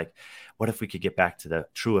that are like, what if we could get back to the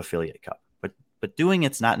true affiliate cup? But doing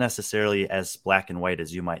it's not necessarily as black and white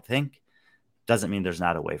as you might think. Doesn't mean there's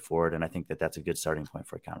not a way forward. And I think that that's a good starting point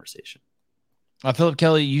for a conversation. Philip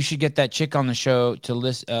Kelly, you should get that chick on the show to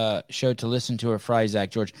listen to her fry Zach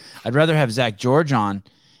George. I'd rather have Zach George on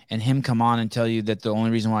and him come on and tell you that the only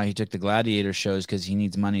reason why he took the Gladiator show is because he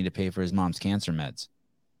needs money to pay for his mom's cancer meds.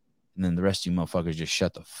 And then the rest of you motherfuckers just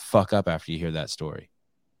shut the fuck up after you hear that story.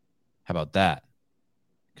 How about that?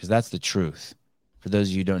 Because that's the truth. For those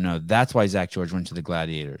of you who don't know, that's why Zach George went to the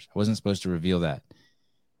Gladiators. I wasn't supposed to reveal that.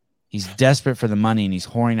 He's desperate for the money, and he's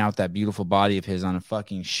whoring out that beautiful body of his on a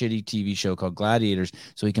fucking shitty TV show called Gladiators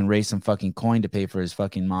so he can raise some fucking coin to pay for his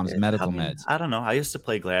fucking mom's medical meds. I don't know. I used to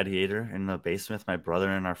play Gladiator in the basement with my brother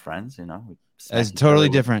and our friends, That's totally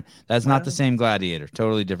different. That's not the same Gladiator.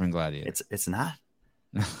 Totally different Gladiator. It's not.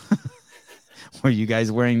 Were you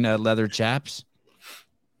guys wearing leather chaps?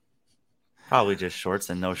 Probably just shorts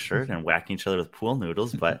and no shirt and whacking each other with pool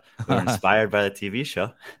noodles, but we were inspired by the TV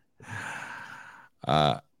show.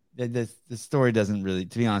 The story doesn't really,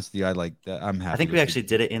 to be honest with you, I'm happy. I think we actually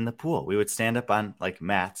did it in the pool. We would stand up on like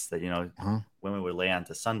mats that, women would lay on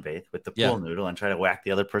to sunbathe with the pool noodle and try to whack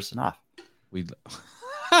the other person off.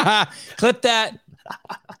 Clip that.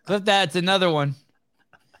 Clip that. It's another one.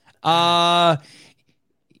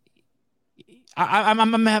 I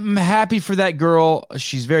I'm happy for that girl.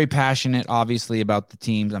 She's very passionate, obviously, about the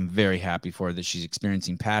teams. I'm very happy for her that she's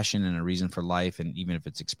experiencing passion and a reason for life, and even if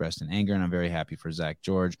it's expressed in anger. And I'm very happy for Zach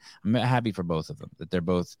George. I'm happy for both of them, that they're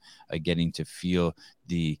both getting to feel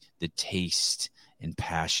the taste and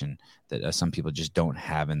passion that some people just don't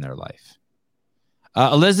have in their life.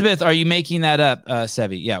 Elizabeth, are you making that up,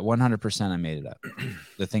 Sevi? Yeah, 100% I made it up.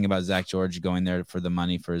 The thing about Zach George going there for the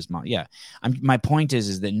money for his mom. Yeah, my point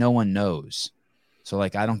is that no one knows. So,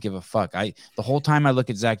 like, I don't give a fuck. The whole time I look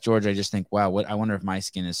at Zach George, I just think, wow, I wonder if my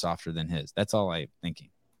skin is softer than his. That's all I'm thinking.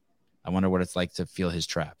 I wonder what it's like to feel his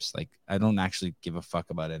traps. Like, I don't actually give a fuck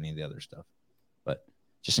about any of the other stuff. But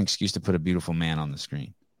just an excuse to put a beautiful man on the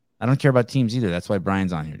screen. I don't care about teams either. That's why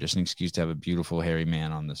Brian's on here. Just an excuse to have a beautiful, hairy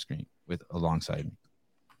man on the screen alongside me.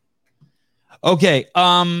 Okay.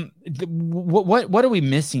 What are we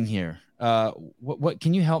missing here? What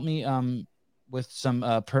can you help me with some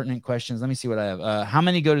pertinent questions? Let me see what I have. How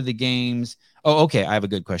many go to the games? Oh, okay. I have a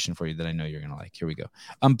good question for you that I know you're gonna like. Here we go.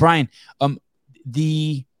 Brian,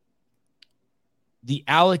 the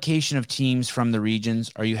allocation of teams from the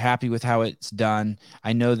regions, are you happy with how it's done?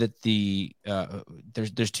 I know that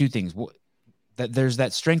there's two things. That there's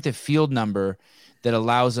that strength of field number that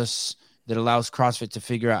allows CrossFit to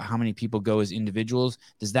figure out how many people go as individuals.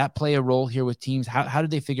 Does that play a role here with teams? How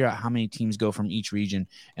did they figure out how many teams go from each region?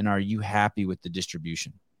 And are you happy with the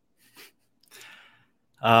distribution?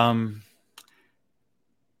 Well,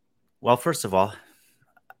 first of all,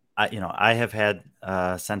 I have had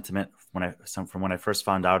sentiment from when I first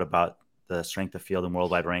found out about the strength of field and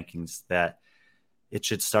worldwide rankings that it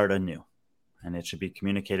should start anew. And it should be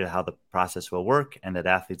communicated how the process will work, and that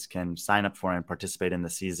athletes can sign up for and participate in the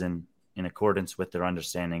season in accordance with their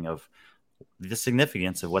understanding of the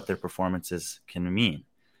significance of what their performances can mean.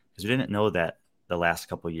 Because we didn't know that the last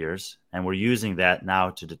couple of years, and we're using that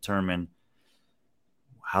now to determine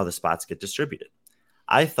how the spots get distributed.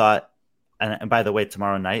 I thought, and by the way,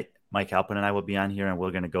 tomorrow night, Mike Alpin and I will be on here, and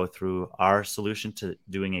we're going to go through our solution to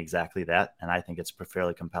doing exactly that. And I think it's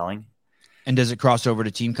fairly compelling. And does it cross over to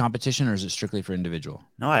team competition, or is it strictly for individual?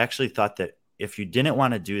 No, I actually thought that if you didn't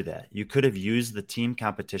want to do that, you could have used the team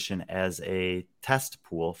competition as a test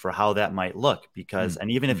pool for how that might look. Because, and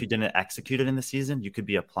even if you didn't execute it in the season, you could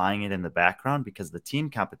be applying it in the background, because the team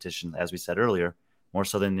competition, as we said earlier, more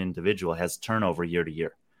so than the individual, has turnover year to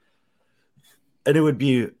year. And it would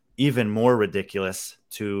be even more ridiculous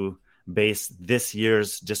to base this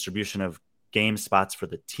year's distribution of game spots for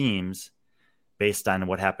the teams based on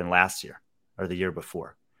what happened last year or the year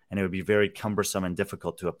before. And it would be very cumbersome and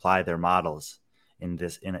difficult to apply their models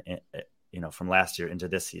from last year into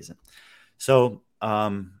this season. So,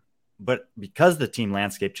 but because the team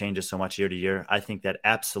landscape changes so much year to year, I think that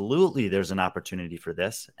absolutely there's an opportunity for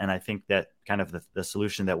this. And I think that kind of the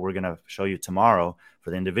solution that we're going to show you tomorrow for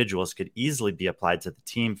the individuals could easily be applied to the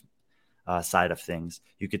team side of things.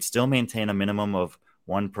 You could still maintain a minimum of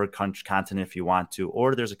one per continent if you want to,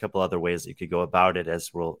 or there's a couple other ways that you could go about it,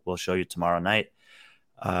 as we'll show you tomorrow night.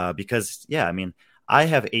 Because, yeah, I mean, I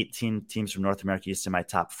have 18 teams from North America East in my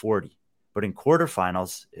top 40, but in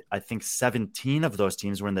quarterfinals, I think 17 of those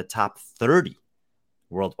teams were in the top 30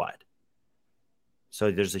 worldwide.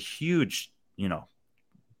 So there's a huge,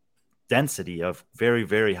 density of very,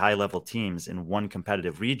 very high level teams in one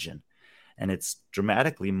competitive region. And it's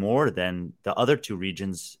dramatically more than the other two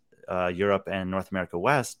regions, Europe and North America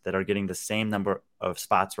West, that are getting the same number of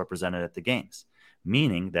spots represented at the games,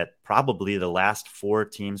 meaning that probably the last 4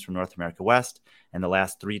 teams from North America West and the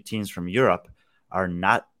last 3 teams from Europe are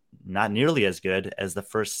not nearly as good as the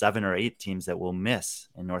first 7 or 8 teams that will miss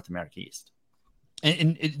in North America East.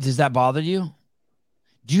 And does that bother you?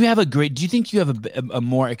 Do you think you have a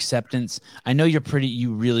more acceptance? I know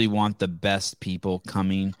you really want the best people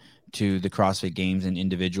coming to the CrossFit Games and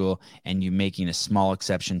individual, and you making a small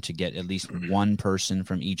exception to get at least one person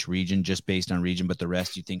from each region just based on region, but the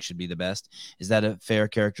rest you think should be the best. Is that a fair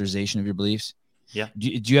characterization of your beliefs? Yeah. Do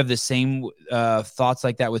you have the same thoughts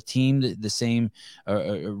like that with team, the same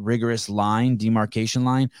rigorous demarcation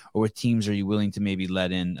line, or with teams, are you willing to maybe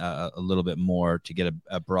let in a little bit more to get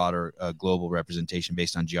a broader global representation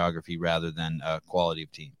based on geography rather than quality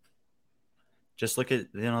of team? Just look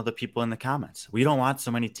at the people in the comments. We don't want so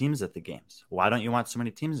many teams at the games. Why don't you want so many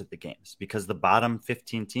teams at the games? Because the bottom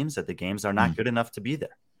 15 teams at the games are not good enough to be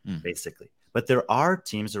there, basically. But there are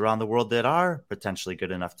teams around the world that are potentially good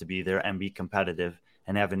enough to be there and be competitive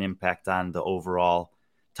and have an impact on the overall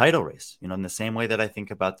title race. In the same way that I think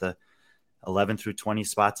about the 11 through 20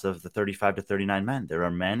 spots of the 35 to 39 men. There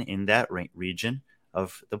are men in that region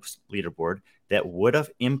of the leaderboard that would have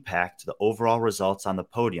impacted the overall results on the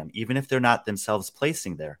podium, even if they're not themselves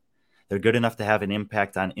placing there. They're good enough to have an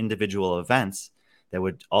impact on individual events that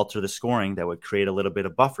would alter the scoring, that would create a little bit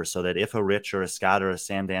of buffer so that if a Rich or a Scott or a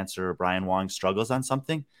Sam Dancer or Brian Wong struggles on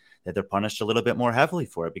something, that they're punished a little bit more heavily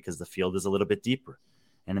for it because the field is a little bit deeper.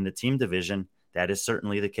 And in the team division, that is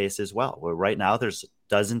certainly the case as well, where right now there's a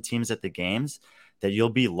dozen teams at the games that you'll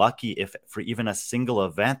be lucky if for even a single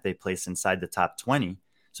event they place inside the top 20.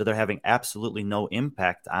 So they're having absolutely no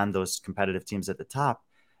impact on those competitive teams at the top.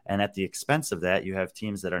 And at the expense of that, you have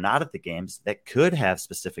teams that are not at the games that could have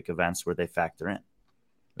specific events where they factor in.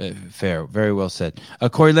 Fair. Very well said.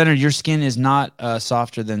 Corey Leonard, your skin is not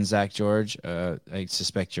softer than Zach George. I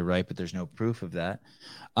suspect you're right, but there's no proof of that.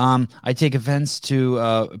 I take offense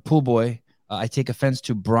to Pool Boy. I take offense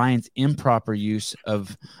to Brian's improper use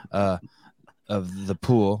of the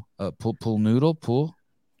pool noodle.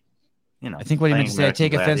 You know, I think what he meant to say, I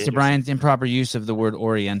take offense to Gladiators. Brian's improper use of the word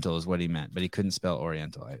Oriental is what he meant, but he couldn't spell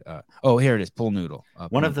Oriental. Here it is, pool noodle.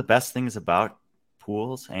 One of the best things about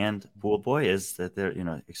pools and Pool Boy is that they're,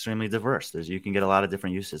 extremely diverse. You can get a lot of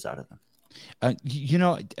different uses out of them. Did you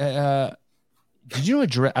know a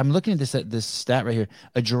giraffe? I'm looking at this stat right here.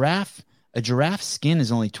 A giraffe's skin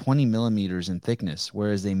is only 20 millimeters in thickness,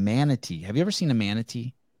 whereas a manatee. Have you ever seen a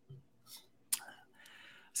manatee?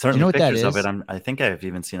 Certainly, do you know what pictures that of is? it. I think I've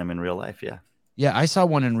even seen them in real life. Yeah. Yeah, I saw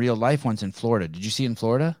one in real life once in Florida. Did you see it in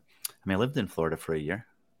Florida? I mean, I lived in Florida for a year.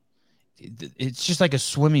 It's just like a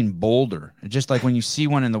swimming boulder. Just like when you see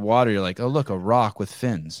one in the water, you're like, oh, look, a rock with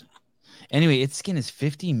fins. Anyway, its skin is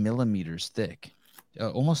 50 millimeters thick,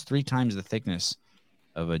 almost 3 times the thickness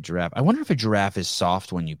of a giraffe. I wonder if a giraffe is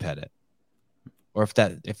soft when you pet it, or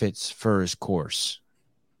if its fur is coarse.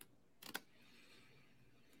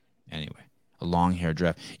 Anyway, a long-haired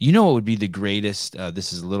giraffe. You know what would be the greatest?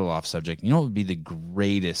 This is a little off subject. You know what would be the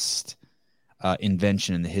greatest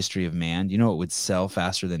invention in the history of man? You know what would sell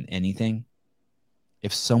faster than anything?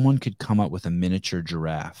 If someone could come up with a miniature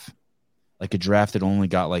giraffe, like a giraffe that only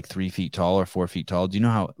got like 3 feet tall or 4 feet tall. Do you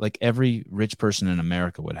know how like every rich person in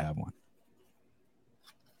America would have one?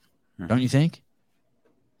 Don't you think?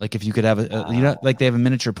 Like if you could have like they have a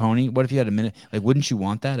miniature pony. What if you had wouldn't you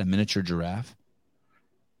want that? A miniature giraffe?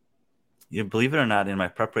 You believe it or not, in my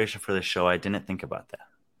preparation for the show, I didn't think about that.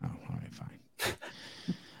 Oh, all right, fine.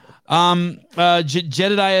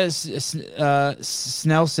 Jedediah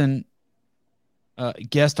Snelson,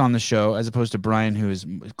 guest on the show, as opposed to Brian, who is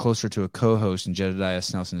closer to a co-host, and Jedediah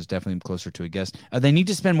Snelson is definitely closer to a guest. They need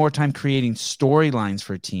to spend more time creating storylines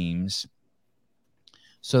for teams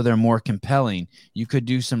so they're more compelling. You could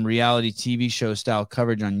do some reality TV show style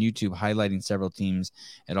coverage on YouTube highlighting several teams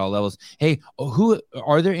at all levels. Hey, who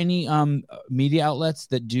are there any media outlets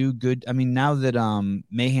that do good? I mean, now that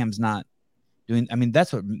Mayhem's not doing, I mean,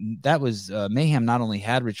 Mayhem not only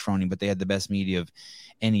had Rich Froning, but they had the best media of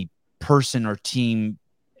any person or team,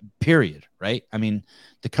 period, right? I mean,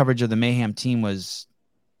 the coverage of the Mayhem team was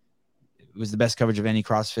the best coverage of any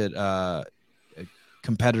CrossFit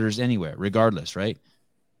competitors anywhere, regardless, right?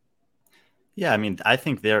 Yeah, I mean, I do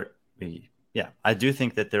think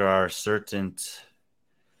that there are certain,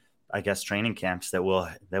 I guess, training camps that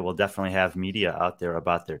will definitely have media out there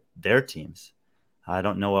about their teams. I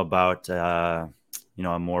don't know about a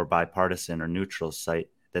more bipartisan or neutral site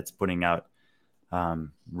that's putting out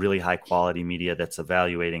really high quality media that's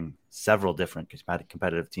evaluating several different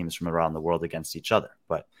competitive teams from around the world against each other.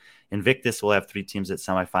 But Invictus will have 3 teams at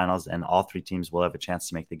semifinals, and all 3 teams will have a chance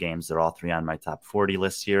to make the games. They're all 3 on my top 40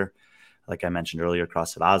 list here. Like I mentioned earlier,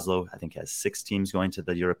 CrossFit Oslo, I think, has 6 teams going to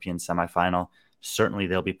the European semifinal. Certainly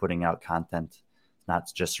they'll be putting out content, not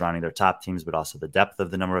just surrounding their top teams, but also the depth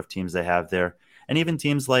of the number of teams they have there. And even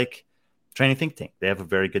teams like Training Think Tank, they have a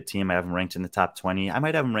very good team. I have them ranked in the top 20. I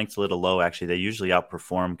might have them ranked a little low, actually. They usually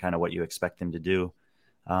outperform kind of what you expect them to do.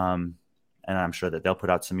 And I'm sure that they'll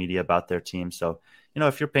put out some media about their team. So,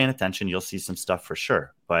 if you're paying attention, you'll see some stuff for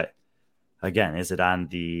sure. But again, is it on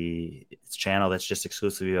the channel that's just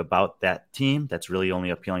exclusively about that team that's really only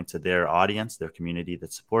appealing to their audience, their community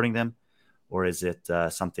that's supporting them? Or is it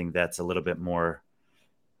something that's a little bit more,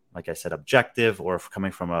 like I said, objective, or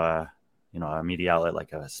coming from a media outlet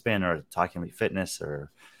like a Spin or Talking Elite Fitness or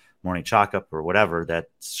Morning Chalk Up or whatever,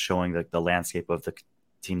 that's showing the landscape of the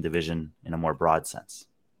team division in a more broad sense?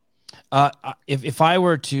 If I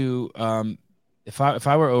were to if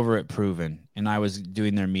I were over at Proven and I was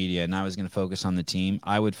doing their media and I was going to focus on the team,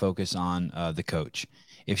 I would focus on the coach.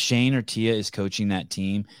 If Shane or Tia is coaching that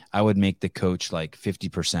team, I would make the coach like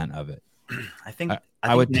 50% of it. I think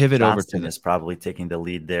I would pivot over to this. Probably taking the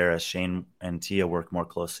lead there, as Shane and Tia work more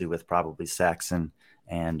closely with probably Saxon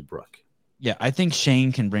and Brooke. Yeah, I think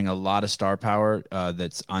Shane can bring a lot of star power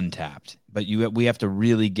that's untapped, but we have to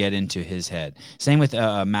really get into his head. Same with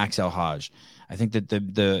Max El Haj. I think that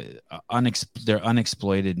their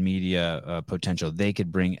unexploited media potential, they could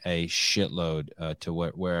bring a shitload to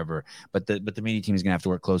wherever, but the media team is gonna have to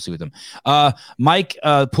work closely with them. Mike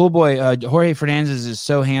Poolboy, Jorge Fernandez is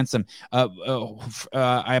so handsome.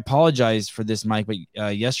 I apologize for this, Mike, but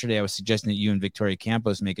yesterday I was suggesting that you and Victoria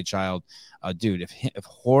Campos make a child. Dude, if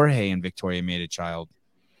Jorge and Victoria made a child,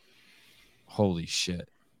 holy shit.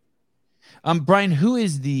 Brian,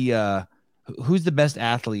 who's the best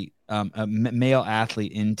athlete, male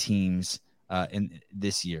athlete in teams in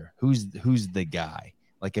this year? Who's the guy?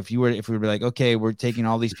 Like if we were like, okay, we're taking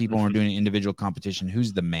all these people and we're doing an individual competition,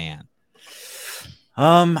 who's the man?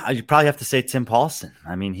 You'd probably have to say Tim Paulson.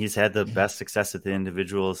 I mean, he's had the best success at the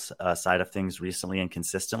individuals side of things recently and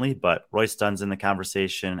consistently, but Royce Dunn's in the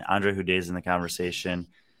conversation. Andre Houde's in the conversation.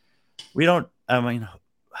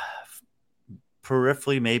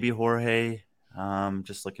 Peripherally, maybe Jorge.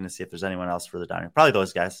 Just looking to see if there's anyone else further down here. Probably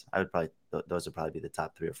those guys. Those would probably be the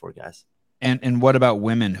top 3 or 4 guys. And what about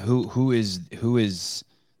women? Who is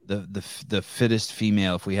the fittest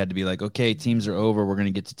female? If we had to be like, okay, teams are over, we're going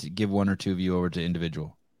to get to give 1 or 2 of you over to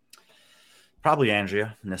individual. Probably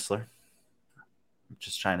Andrea Nisler. I'm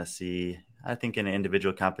just trying to see. I think in an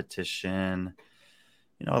individual competition,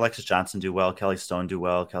 Alexis Johnson do well, Kelly Stone do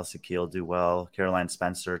well, Kelsey Keel do well, Caroline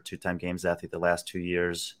Spencer, 2-time games athlete the last 2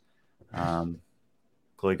 years.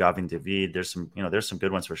 Chloe Gavin David. There's some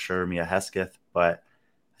good ones for sure. Mia Hesketh, but I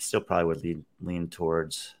still probably would lean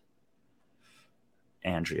towards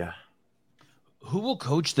Andrea. Who will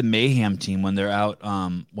coach the Mayhem team when they're out?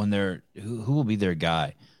 Who will be their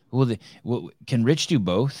guy? Can Rich do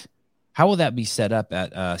both? How will that be set up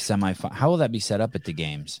at semifinal? How will that be set up at the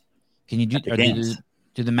games? Can you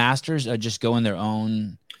do the Masters just go in their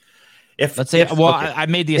own? I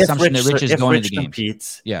made the assumption that Rich is going to the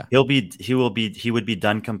competes, yeah, he would be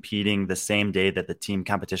done competing the same day that the team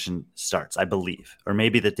competition starts, I believe, or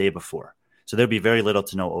maybe the day before. So there'd be very little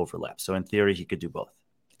to no overlap. So in theory, he could do both.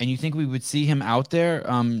 And you think we would see him out there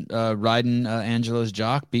riding Angelo's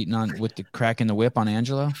jock, beating on with the crack in the whip on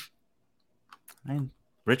Angelo? I mean,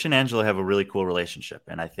 Rich and Angelo have a really cool relationship,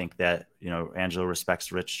 and I think that Angelo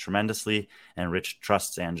respects Rich tremendously, and Rich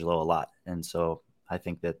trusts Angelo a lot. And so I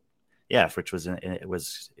think that, yeah, if Rich was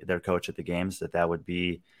their coach at the games, that would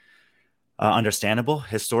be understandable.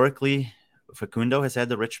 Historically, Facundo has had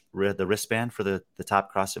the wristband for the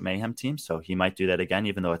top CrossFit Mayhem team, so he might do that again,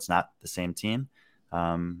 even though it's not the same team.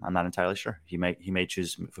 I'm not entirely sure.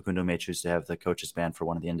 Facundo may choose to have the coach's band for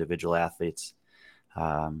one of the individual athletes.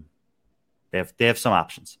 They have some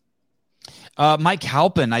options. Mike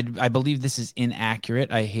Halpin, I believe this is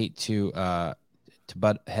inaccurate. I hate to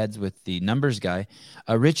butt heads with the numbers guy.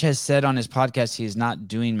 Rich has said on his podcast he is not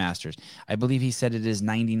doing Masters. I believe he said it is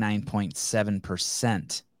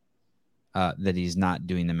 99.7% that he's not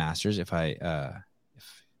doing the Masters. If I'm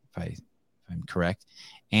correct.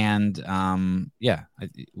 And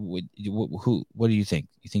what do you think?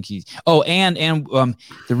 You think he's the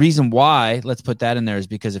reason why, let's put that in there, is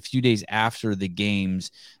because a few days after the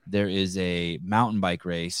games there is a mountain bike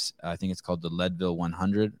race. I think it's called the Leadville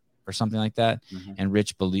 100 or something like that. Mm-hmm. And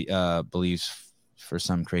Rich believes for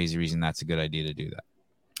some crazy reason that's a good idea to do that.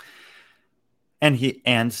 And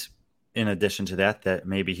in addition to that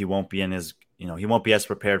maybe he won't be he won't be as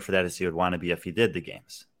prepared for that as he would want to be if he did the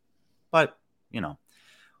games. But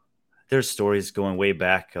there's stories going way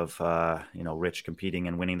back of, Rich competing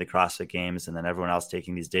and winning the CrossFit Games, and then everyone else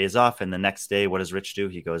taking these days off. And the next day, what does Rich do?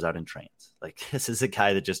 He goes out and trains. Like, this is a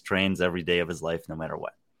guy that just trains every day of his life, no matter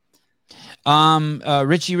what.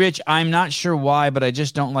 Richie Rich, I'm not sure why, but I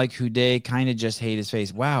just don't like Houde. Kind of just hate his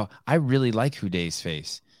face. Wow, I really like Houde's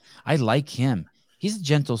face. I like him. He's a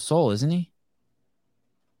gentle soul, isn't he?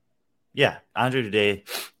 Yeah, Andre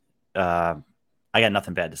Houde. I got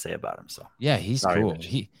nothing bad to say about him. So yeah, he's cool.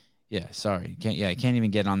 Rich. Sorry. I can't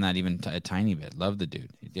even get on that even a tiny bit. Love the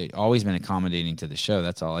dude. He's always been accommodating to the show.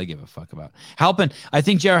 That's all I give a fuck about. Halpin, I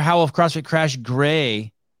think J.R. Howell of CrossFit Crash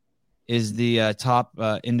Gray is the top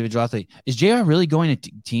individual athlete. Is J.R. really going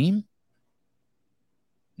to team?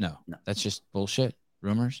 No, that's just bullshit.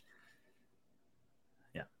 Rumors.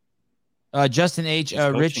 Yeah. Justin H.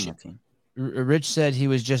 Rich said he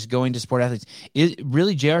was just going to sport athletes. Is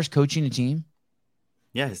really J.R.'s coaching a team?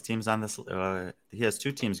 Yeah, his team's on this. He has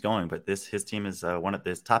 2 teams going, but his team is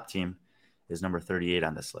his top team is number 38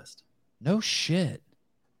 on this list. No shit.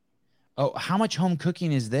 Oh, how much home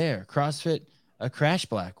cooking is there? CrossFit Crash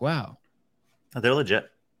Black. Wow. Oh, they're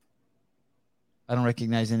legit. I don't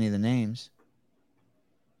recognize any of the names.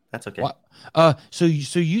 That's okay. What? So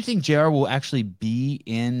you think JR will actually be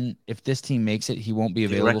in if this team makes it? He won't be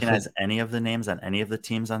Do you available recognize any of the names on any of the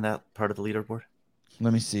teams on that part of the leaderboard?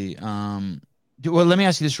 Let me see. Well, let me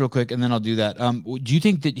ask you this real quick, and then I'll do that. Do you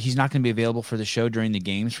think that he's not going to be available for the show during the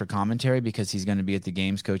games for commentary because he's going to be at the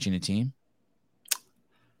games coaching a team?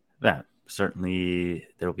 Yeah, certainly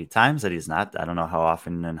there will be times that he's not. I don't know how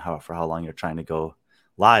often and for how long you're trying to go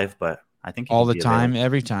live, but I think he All can the be time, available.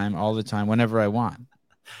 every time, all the time, whenever I want.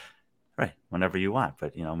 Right, whenever you want.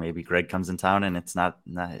 But maybe Greg comes in town and it's not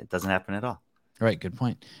it doesn't happen at all. Right, good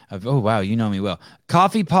point. Oh wow, you know me well.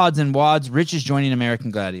 Coffee pods and wads. Rich is joining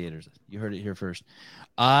American Gladiators. You heard it here first.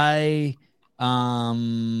 I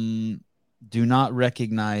do not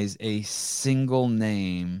recognize a single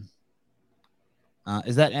name.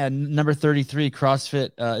 Is that number 33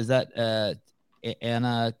 CrossFit? Is that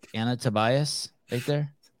Anna Tobias right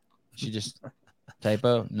there? She just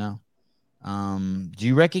typo? No. Do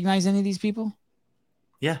you recognize any of these people?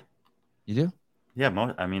 Yeah. You do?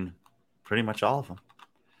 Yeah, I mean, pretty much all of them.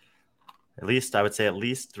 At least I would say at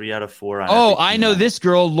least 3 out of 4 on Oh, every I team know on this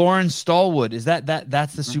girl, Lauren Stallwood. Is that's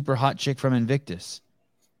the Mhm. super hot chick from Invictus?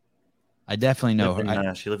 I definitely know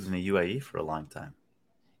her. She lived in the UAE for a long time.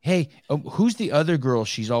 Hey, who's the other girl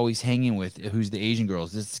she's always hanging with? Who's the Asian girl?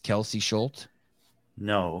 Is this Kelsey Schultz?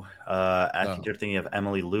 No, I think you're thinking of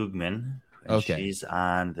Emily Lugman, and Okay. she's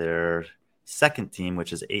on their second team,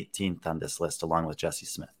 which is 18th on this list, along with Jesse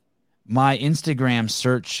Smith. My Instagram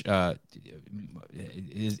search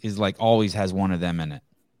is like always has one of them in it.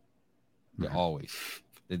 Always.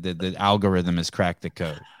 The algorithm has cracked the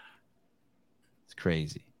code. It's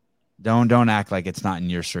crazy. Don't act like it's not in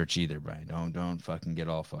your search either, Brian. Don't fucking get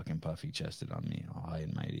all fucking puffy chested on me, all high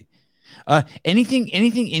and mighty. Anything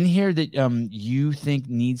in here that you think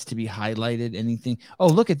needs to be highlighted? Anything? Oh,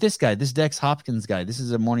 look at this guy, this Dex Hopkins guy. This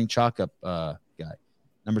is a morning chalk up guy,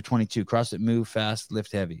 number 22. CrossFit move fast,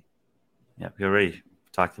 lift heavy. Yeah, we already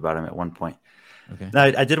talked about him at one point. Okay. Now,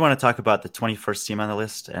 I did want to talk about the 21st team on the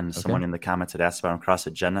list, and someone in the comments had asked about him,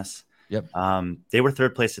 CrossFit Genesis. Yep. They were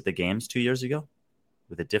third place at the games 2 years ago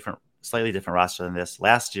with a slightly different roster than this.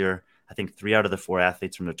 Last year, I think 3 out of the 4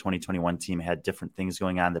 athletes from the 2021 team had different things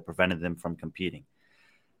going on that prevented them from competing.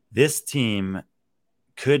 This team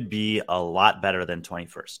could be a lot better than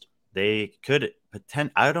 21st. They could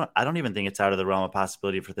I don't even think it's out of the realm of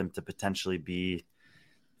possibility for them to potentially be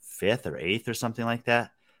 5th or 8th or something like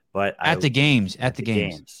that. But at the games.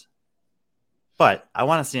 But I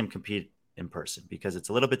want to see them compete in person because it's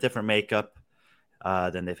a little bit different makeup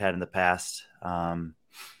than they've had in the past. I'm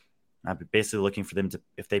basically looking for them to,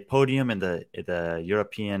 if they podium in the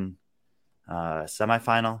European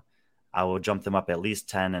semifinal, I will jump them up at least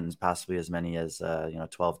 10 and possibly as many as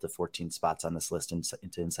 12 to 14 spots on this list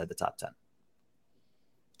into inside the top 10.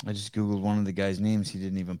 I just Googled one of the guys' names. He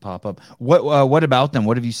didn't even pop up. What about them?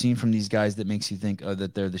 What have you seen from these guys that makes you think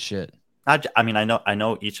that they're the shit? I mean, I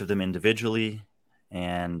know each of them individually,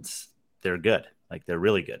 and they're good. Like, they're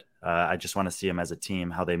really good. I just want to see them as a team,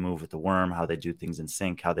 how they move with the worm, how they do things in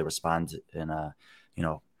sync, how they respond in a,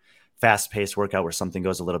 fast-paced workout where something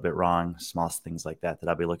goes a little bit wrong, small things like that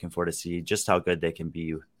I'll be looking for to see just how good they can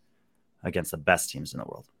be against the best teams in the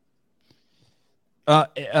world.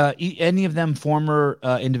 Any of them former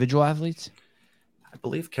individual athletes? I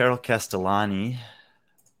believe Carol Castellani,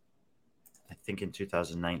 I think in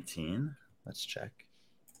 2019. Let's check.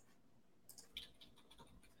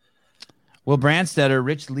 Will Brandstetter,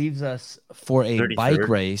 Rich leaves us for a 33rd. bike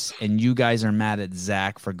race, and you guys are mad at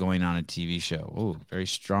Zach for going on a TV show. Oh, very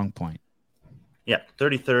strong point. Yeah,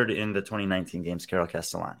 33rd in the 2019 games, Carol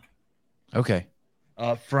Castellani. Okay.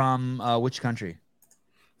 From which country?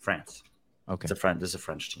 France. Okay. This is a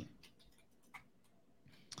French team.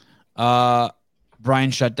 Brian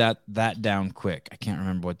shut that down quick. I can't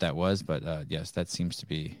remember what that was, but yes, that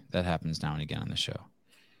happens now and again on the show.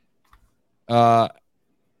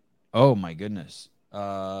 Oh my goodness.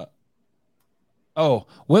 When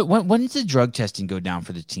does the drug testing go down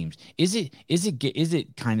for the teams? Is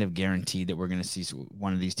it kind of guaranteed that we're going to see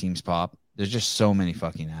one of these teams pop? There's just so many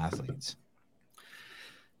fucking athletes.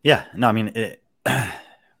 Yeah, no, I mean,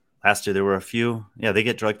 last year there were a few. Yeah, they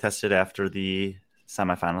get drug tested after the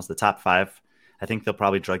semifinals. The top 5, I think they'll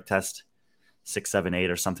probably drug test 6, 7, 8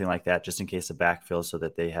 or something like that, just in case of backfill, so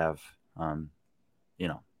that they have,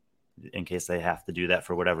 in case they have to do that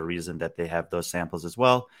for whatever reason, that they have those samples as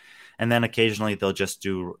well. And then occasionally they'll just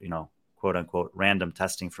do, quote unquote, random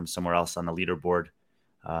testing from somewhere else on the leaderboard.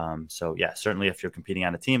 So yeah, certainly if you're competing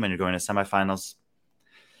on a team and you're going to semifinals,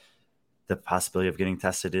 the possibility of getting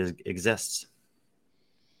tested exists.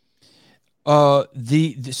 So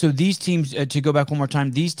these teams, to go back one more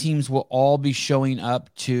time, these teams will all be showing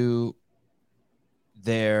up to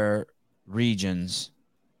their regions,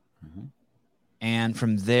 Mhm. and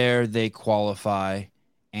from there they qualify.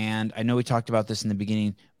 And I know we talked about this in the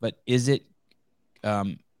beginning, but is it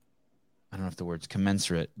I don't know if the word's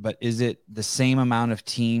commensurate, but is it the same amount of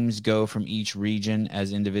teams go from each region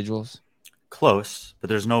as individuals? Close, but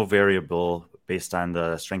there's no variable based on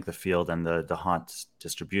the strength of field and the haunt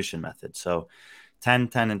distribution method. So 10,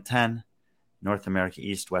 10, and 10, North America,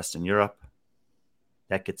 East, West, and Europe.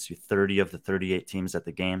 That gets you 30 of the 38 teams at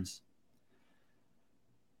the games.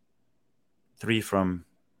 3 from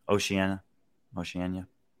Oceania,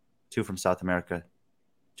 2 from South America,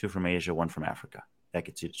 2 from Asia, 1 from Africa. That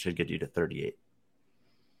should get you to 38.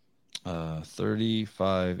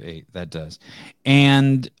 35-8. That does.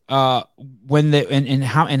 And when they and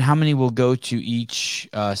how many will go to each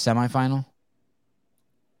semifinal?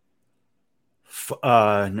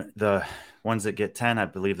 The ones that get 10, I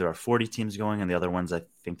believe there are 40 teams going, and the other ones, I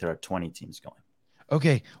think there are 20 teams going.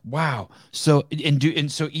 Okay. Wow. So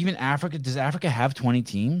so even Africa, does Africa have 20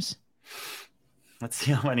 teams? Let's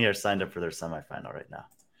see how many are signed up for their semifinal right now.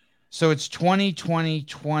 So it's 20, 20,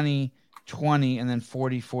 20, 20, and then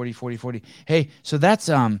 40, 40, 40, 40. Hey, so that's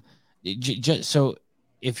so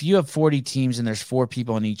if you have 40 teams and there's 4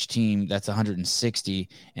 people on each team, that's 160.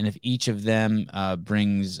 And if each of them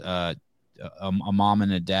brings a mom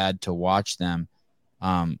and a dad to watch them,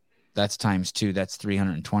 that's times 2. That's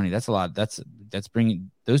 320. That's a lot. That's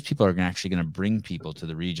bringing, those people are actually going to bring people to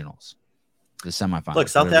the regionals, the semifinals. Look,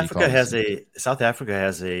 South Africa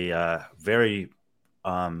has a very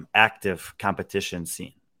active competition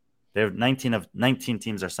scene. There 19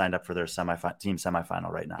 teams are signed up for their semifinal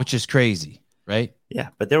right now, which is crazy, right? Yeah,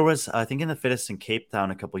 but there was, I think, in the fittest in Cape Town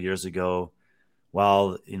a couple years ago,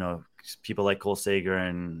 while people like Cole Sager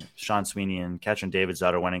and Sean Sweeney and Katrin David's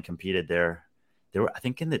daughter went and competed there. There were, I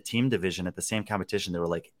think, in the team division at the same competition, there were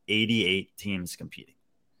like 88 teams competing.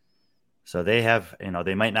 So they have,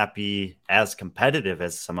 they might not be as competitive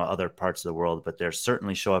as some other parts of the world, but they're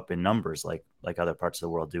certainly show up in numbers like other parts of the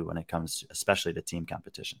world do when it comes, especially to team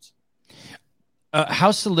competitions.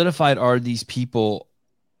 How solidified are these people,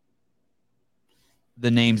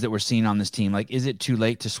 the names that we're seeing on this team? Like, is it too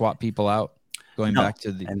late to swap people out? Going back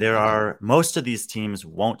to the, and there are, most of these teams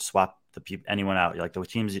won't swap anyone out. Like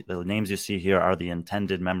the names you see here are the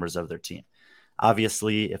intended members of their team.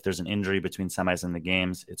 Obviously, if there's an injury between semis and the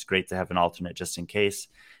games, it's great to have an alternate just in case.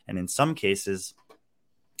 And in some cases,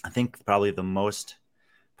 I think probably the most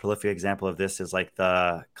prolific example of this is like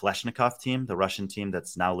the Kalashnikov team, the Russian team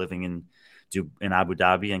that's now living in Abu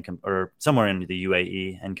Dhabi or somewhere in the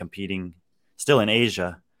UAE and competing still in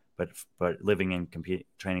Asia, but living and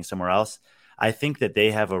training somewhere else. I think that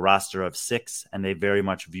they have a roster of 6, and they very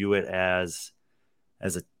much view it as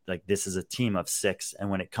this is a team of 6.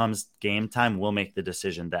 And when it comes game time, we'll make the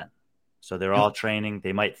decision then. So they're all training.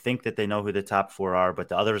 They might think that they know who the top 4 are, but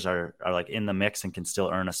the others are like in the mix and can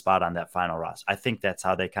still earn a spot on that final roster. I think that's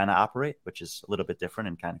how they kind of operate, which is a little bit different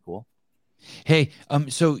and kind of cool. Hey,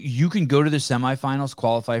 so you can go to the semifinals,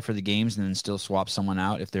 qualify for the games, and then still swap someone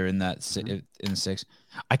out if they're in that in 6.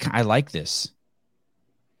 I like this.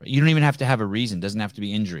 You don't even have to have a reason. It doesn't have to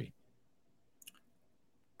be injury.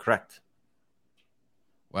 Correct.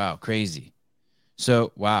 Wow, crazy.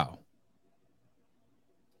 So, wow.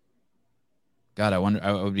 God,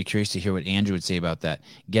 I would be curious to hear what Andrew would say about that.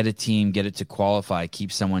 Get a team, get it to qualify,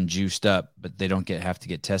 keep someone juiced up, but they don't have to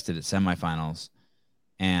get tested at semifinals,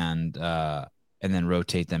 and then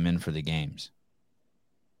rotate them in for the games.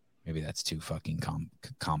 Maybe that's too fucking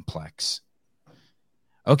complex.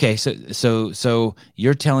 Okay, so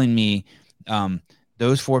you're telling me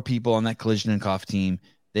those 4 people on that Kalashnikov team,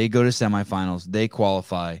 they go to semifinals, they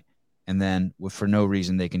qualify, and then for no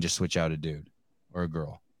reason they can just switch out a dude or a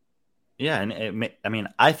girl. Yeah, and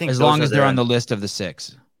I think as long as they're on the list of the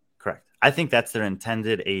 6. Correct. I think that's their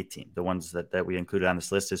intended A team. The ones that we included on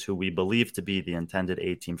this list is who we believe to be the intended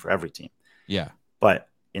A team for every team. Yeah. But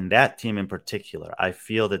in that team in particular, I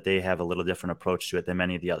feel that they have a little different approach to it than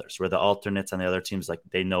many of the others, where the alternates on the other teams, like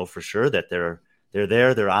they know for sure that they're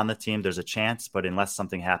there, they're on the team, there's a chance, but unless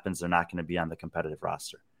something happens, they're not going to be on the competitive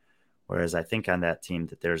roster. Whereas I think on that team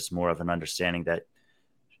that there's more of an understanding that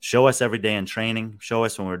show us every day in training, show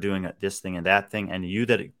us when we're doing this thing and that thing, and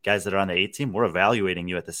guys that are on the A team, we're evaluating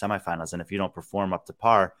you at the semifinals, and if you don't perform up to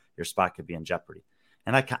par, your spot could be in jeopardy.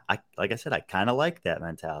 And I like I said, I kind of like that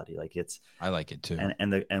mentality. Like I like it too.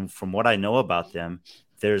 And from what I know about them,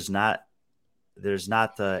 it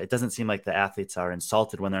doesn't seem like the athletes are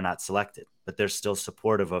insulted when they're not selected, but they're still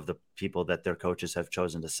supportive of the people that their coaches have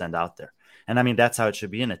chosen to send out there. And I mean, that's how it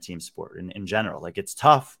should be in a team sport in general. Like, it's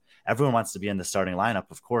tough. Everyone wants to be in the starting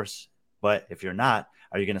lineup, of course. But if you're not,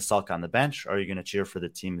 are you going to sulk on the bench, or are you going to cheer for the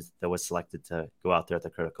team that was selected to go out there at the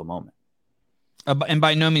critical moment? And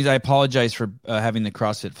by no means, I apologize for having the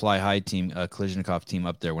CrossFit Fly High team, Kolizhnikov team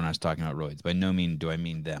up there when I was talking about roids. By no means do I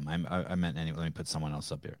mean them. I meant anyone. Let me put someone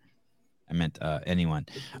else up here. I meant anyone.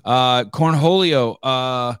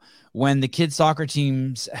 Cornholio, when the kids soccer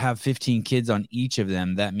teams have 15 kids on each of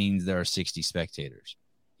them, that means there are 60 spectators.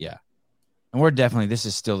 Yeah. And we're definitely, this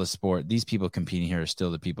is still the sport. These people competing here are still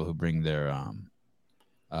the people who bring their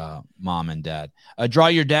mom and dad. Draw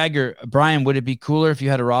your dagger. Brian, would it be cooler if you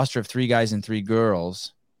had a roster of 3 guys and 3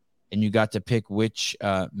 girls and you got to pick which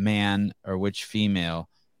man or which female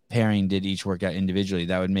pairing did each workout individually?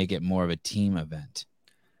 That would make it more of a team event.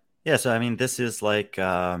 Yeah, so I mean, this is like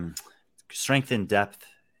strength and depth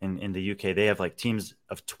in the UK. They have like teams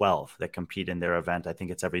of 12 that compete in their event. I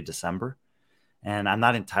think it's every December. And I'm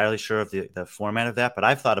not entirely sure of the format of that, but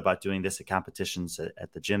I've thought about doing this at competitions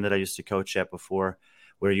at the gym that I used to coach at before,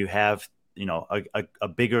 where you have, you know, a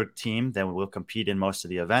bigger team that will compete in most of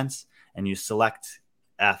the events, and you select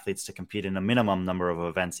athletes to compete in a minimum number of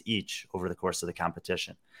events each over the course of the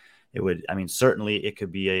competition. It would, I mean, certainly it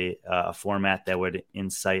could be a format that would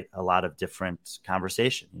incite a lot of different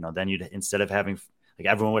conversation. You know, then you'd, instead of having, like,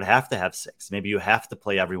 everyone would have to have 6. Maybe you have to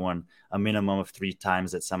play everyone a minimum of 3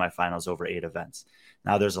 times at semifinals over 8 events.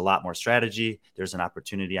 Now there's a lot more strategy. There's an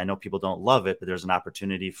opportunity. I know people don't love it, but there's an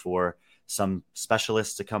opportunity for some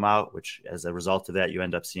specialists to come out, which as a result of that, you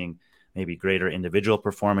end up seeing maybe greater individual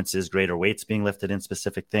performances, greater weights being lifted in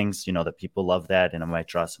specific things, you know, that people love that, and it might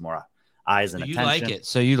draw some more eyes and attention. You like it.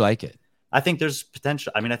 So you like it. I think there's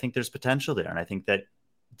potential. I mean, I think there's potential there. And I think that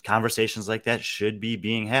conversations like that should be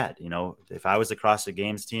being had. You know, if I was the CrossFit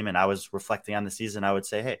Games team and I was reflecting on the season, I would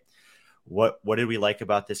say, hey, what did we like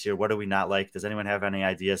about this year? What do we not like? Does anyone have any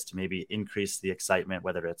ideas to maybe increase the excitement,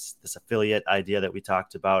 whether it's this affiliate idea that we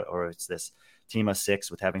talked about, or it's this team of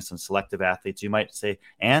 6 with having some selective athletes? You might say,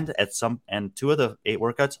 and 2 of the 8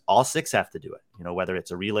 workouts, all 6 have to do it, you know, whether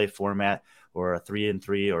it's a relay format or a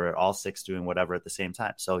 3-and-3, or all 6 doing whatever at the same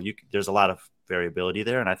time. So there's a lot of variability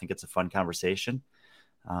there. And I think it's a fun conversation.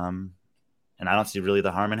 And I don't see really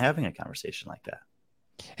the harm in having a conversation like that.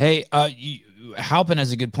 Hey, Halpin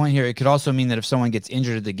has a good point here. It could also mean that if someone gets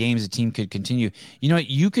injured at the games, the team could continue. You know,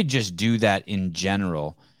 you could just do that in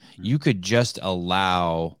general. You could just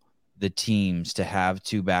allow the teams to have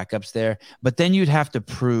 2 backups there, but then you'd have to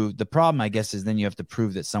prove, the problem, I guess, is then you have to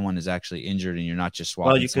prove that someone is actually injured and you're not just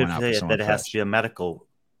swapping someone out for someone fresh. Well, you could say that it has to be a medical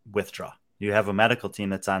withdrawal. You have a medical team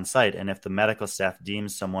that's on site, and if the medical staff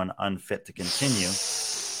deems someone unfit to continue,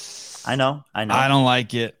 I know. I don't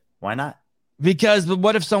like it. Why not? Because, but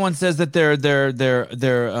what if someone says that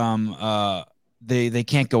they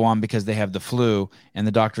can't go on because they have the flu, and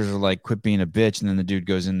the doctors are like, quit being a bitch, and then the dude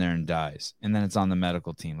goes in there and dies, and then it's on the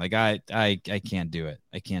medical team. Like, I can't do it.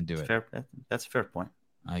 I can't do it. Fair. That's a fair point.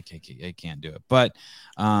 I can't do it. But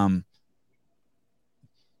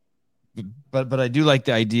I do like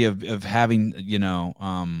the idea of having, you know,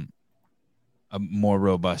 a more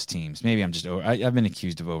robust teams. Maybe I'm just I've been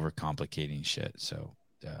accused of overcomplicating shit. So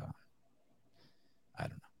I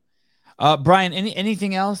don't know. Brian,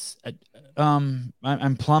 anything else? I'm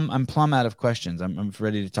plumb out of questions. I'm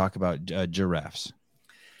ready to talk about giraffes.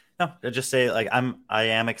 No, I just say, like, I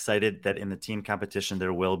am excited that in the team competition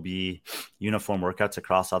there will be uniform workouts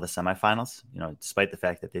across all the semifinals. You know, despite the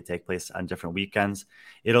fact that they take place on different weekends,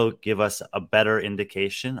 it'll give us a better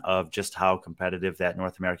indication of just how competitive that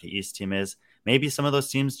North America East team is. Maybe some of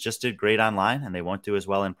those teams just did great online and they won't do as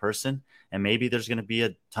well in person. And maybe there's going to be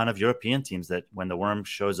a ton of European teams that when the worm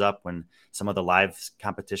shows up, when some of the live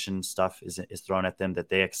competition stuff is thrown at them, that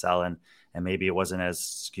they excel in, and maybe it wasn't as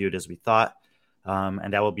skewed as we thought.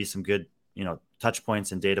 And that will be some good, you know, touch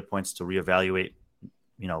points and data points to reevaluate,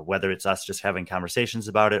 you know, whether it's us just having conversations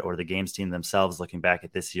about it or the games team themselves looking back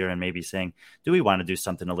at this year and maybe saying, do we want to do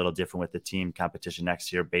something a little different with the team competition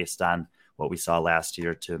next year based on what we saw last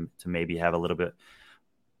year to maybe have a little bit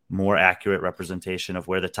more accurate representation of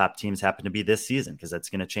where the top teams happen to be this season, because that's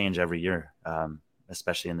going to change every year,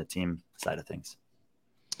 especially in the team side of things.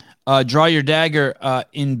 Draw your dagger.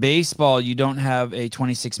 In baseball, you don't have a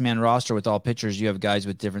 26-man roster with all pitchers. You have guys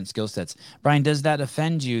with different skill sets. Brian, does that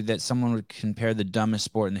offend you that someone would compare the dumbest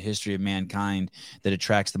sport in the history of mankind that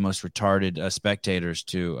attracts the most retarded spectators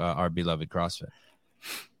to our beloved CrossFit?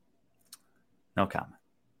 No comment.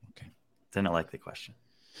 Okay. Didn't like the question.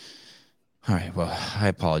 All right. Well, I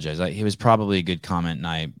apologize. It was probably a good comment, and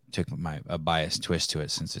I took a biased twist to it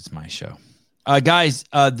since it's my show. Guys,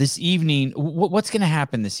 this evening, what's going to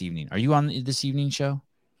happen this evening? Are you on this evening show?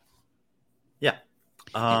 Yeah.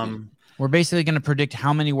 We're basically going to predict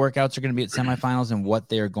how many workouts are going to be at semifinals and what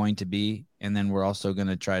they are going to be. And then we're also going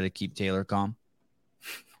to try to keep Taylor calm.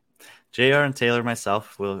 JR and Taylor,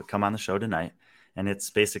 myself, will come on the show tonight. And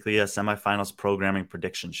it's basically a semifinals programming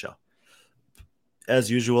prediction show.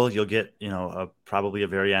 As usual, you'll get, probably a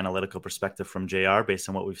very analytical perspective from JR based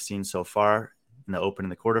on what we've seen so far in the open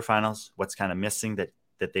and the quarterfinals, what's kind of missing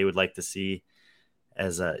that they would like to see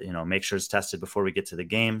as make sure it's tested before we get to the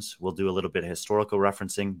games. We'll do a little bit of historical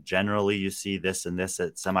referencing. Generally, you see this and this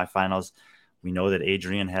at semifinals. We know that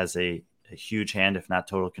Adrian has a huge hand, if not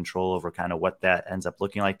total control over kind of what that ends up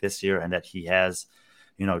looking like this year, and that he has,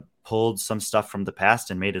 pulled some stuff from the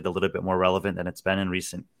past and made it a little bit more relevant than it's been in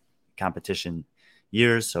recent competition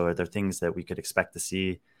years. So are there things that we could expect to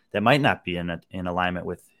see that might not be in alignment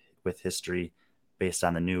with history based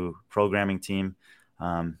on the new programming team?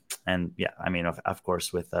 And yeah, I mean, of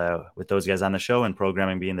course, with those guys on the show and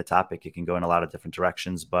programming being the topic, it can go in a lot of different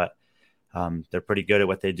directions, but they're pretty good at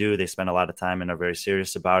what they do. They spend a lot of time and are very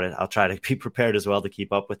serious about it. I'll try to be prepared as well to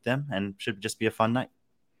keep up with them, and should just be a fun night.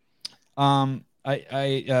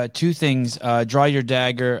 I two things. Draw your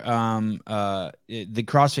dagger. The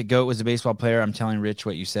CrossFit GOAT was a baseball player. I'm telling Rich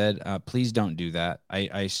what you said. Please don't do that.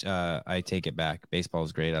 I take it back. Baseball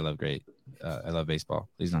is great. I love baseball.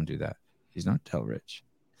 Please don't do that. Please don't tell Rich.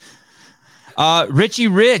 Richie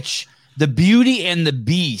Rich, the Beauty and the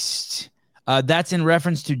Beast. That's in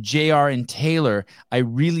reference to JR and Taylor. I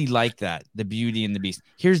really like that. The Beauty and the Beast.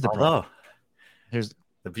 Here's the problem.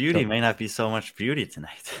 The beauty may not be so much beauty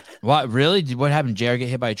tonight. What, really? What happened? JR get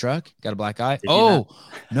hit by a truck? Got a black eye? No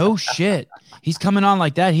shit. He's coming on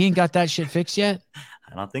like that. He ain't got that shit fixed yet?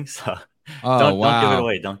 I don't think so. Oh, don't give it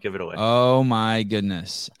away. Don't give it away. Oh my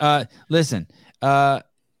goodness. Listen, when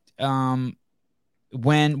I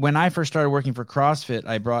first started working for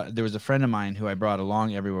CrossFit, there was a friend of mine who I brought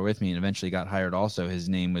along everywhere with me and eventually got hired also. His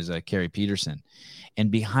name was Kerry Peterson.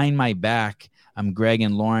 And behind my back, Greg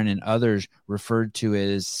and Lauren and others referred to it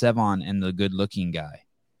as Sevon and the good-looking guy,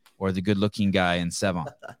 or the good-looking guy and Sevon.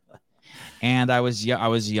 And I was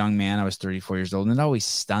a young man. I was 34 years old, and it always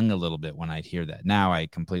stung a little bit when I'd hear that. Now I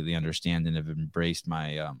completely understand and have embraced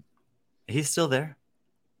my. He's still there?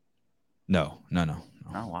 No.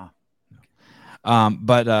 Oh wow.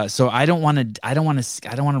 But so I don't want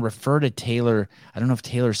to refer to Taylor. I don't know if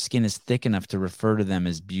Taylor's skin is thick enough to refer to them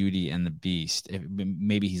as Beauty and the Beast.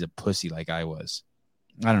 Maybe he's a pussy like I was.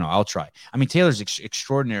 I don't know. I'll try. I mean, Taylor's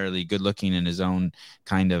extraordinarily good looking in his own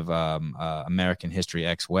kind of American History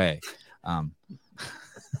X way. But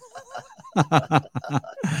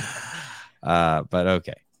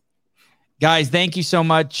okay. Guys, thank you so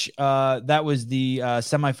much. That was the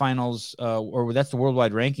semifinals, or that's the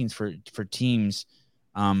worldwide rankings for teams.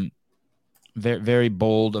 Very, very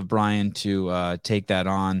bold of Brian to take that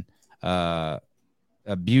on. A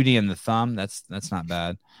Beauty and the Thumb. That's not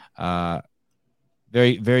bad.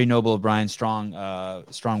 Very, very noble of Brian. Strong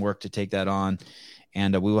work to take that on.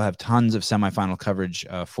 And we will have tons of semifinal coverage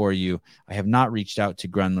for you. I have not reached out to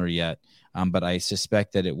Grundler yet. But I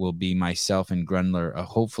suspect that it will be myself and Grundler,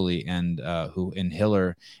 hopefully, and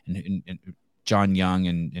Hiller and John Young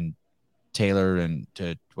and Taylor and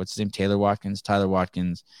what's his name? Tyler Watkins,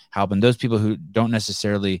 Halpin. Those people who don't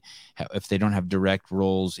necessarily, if they don't have direct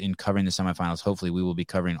roles in covering the semifinals, hopefully we will be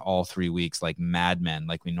covering all 3 weeks like madmen,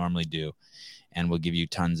 like we normally do, and we'll give you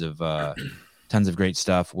tons of great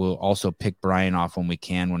stuff. We'll also pick Brian off when we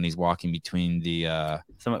can, when he's walking between the.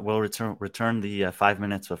 We'll return the 5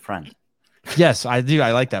 minutes with friend. Yes, I do.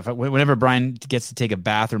 I like that. Whenever Brian gets to take a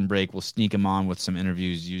bathroom break, we'll sneak him on with some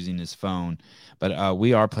interviews using his phone. But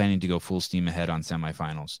we are planning to go full steam ahead on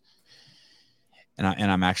semifinals, and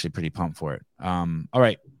I'm actually pretty pumped for it. All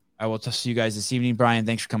right, I will see you guys this evening. Brian,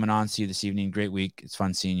 thanks for coming on. See you this evening. Great week. It's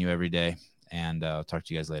fun seeing you every day, and I'll talk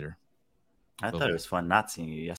to you guys later. I thought it was fun not seeing you yesterday.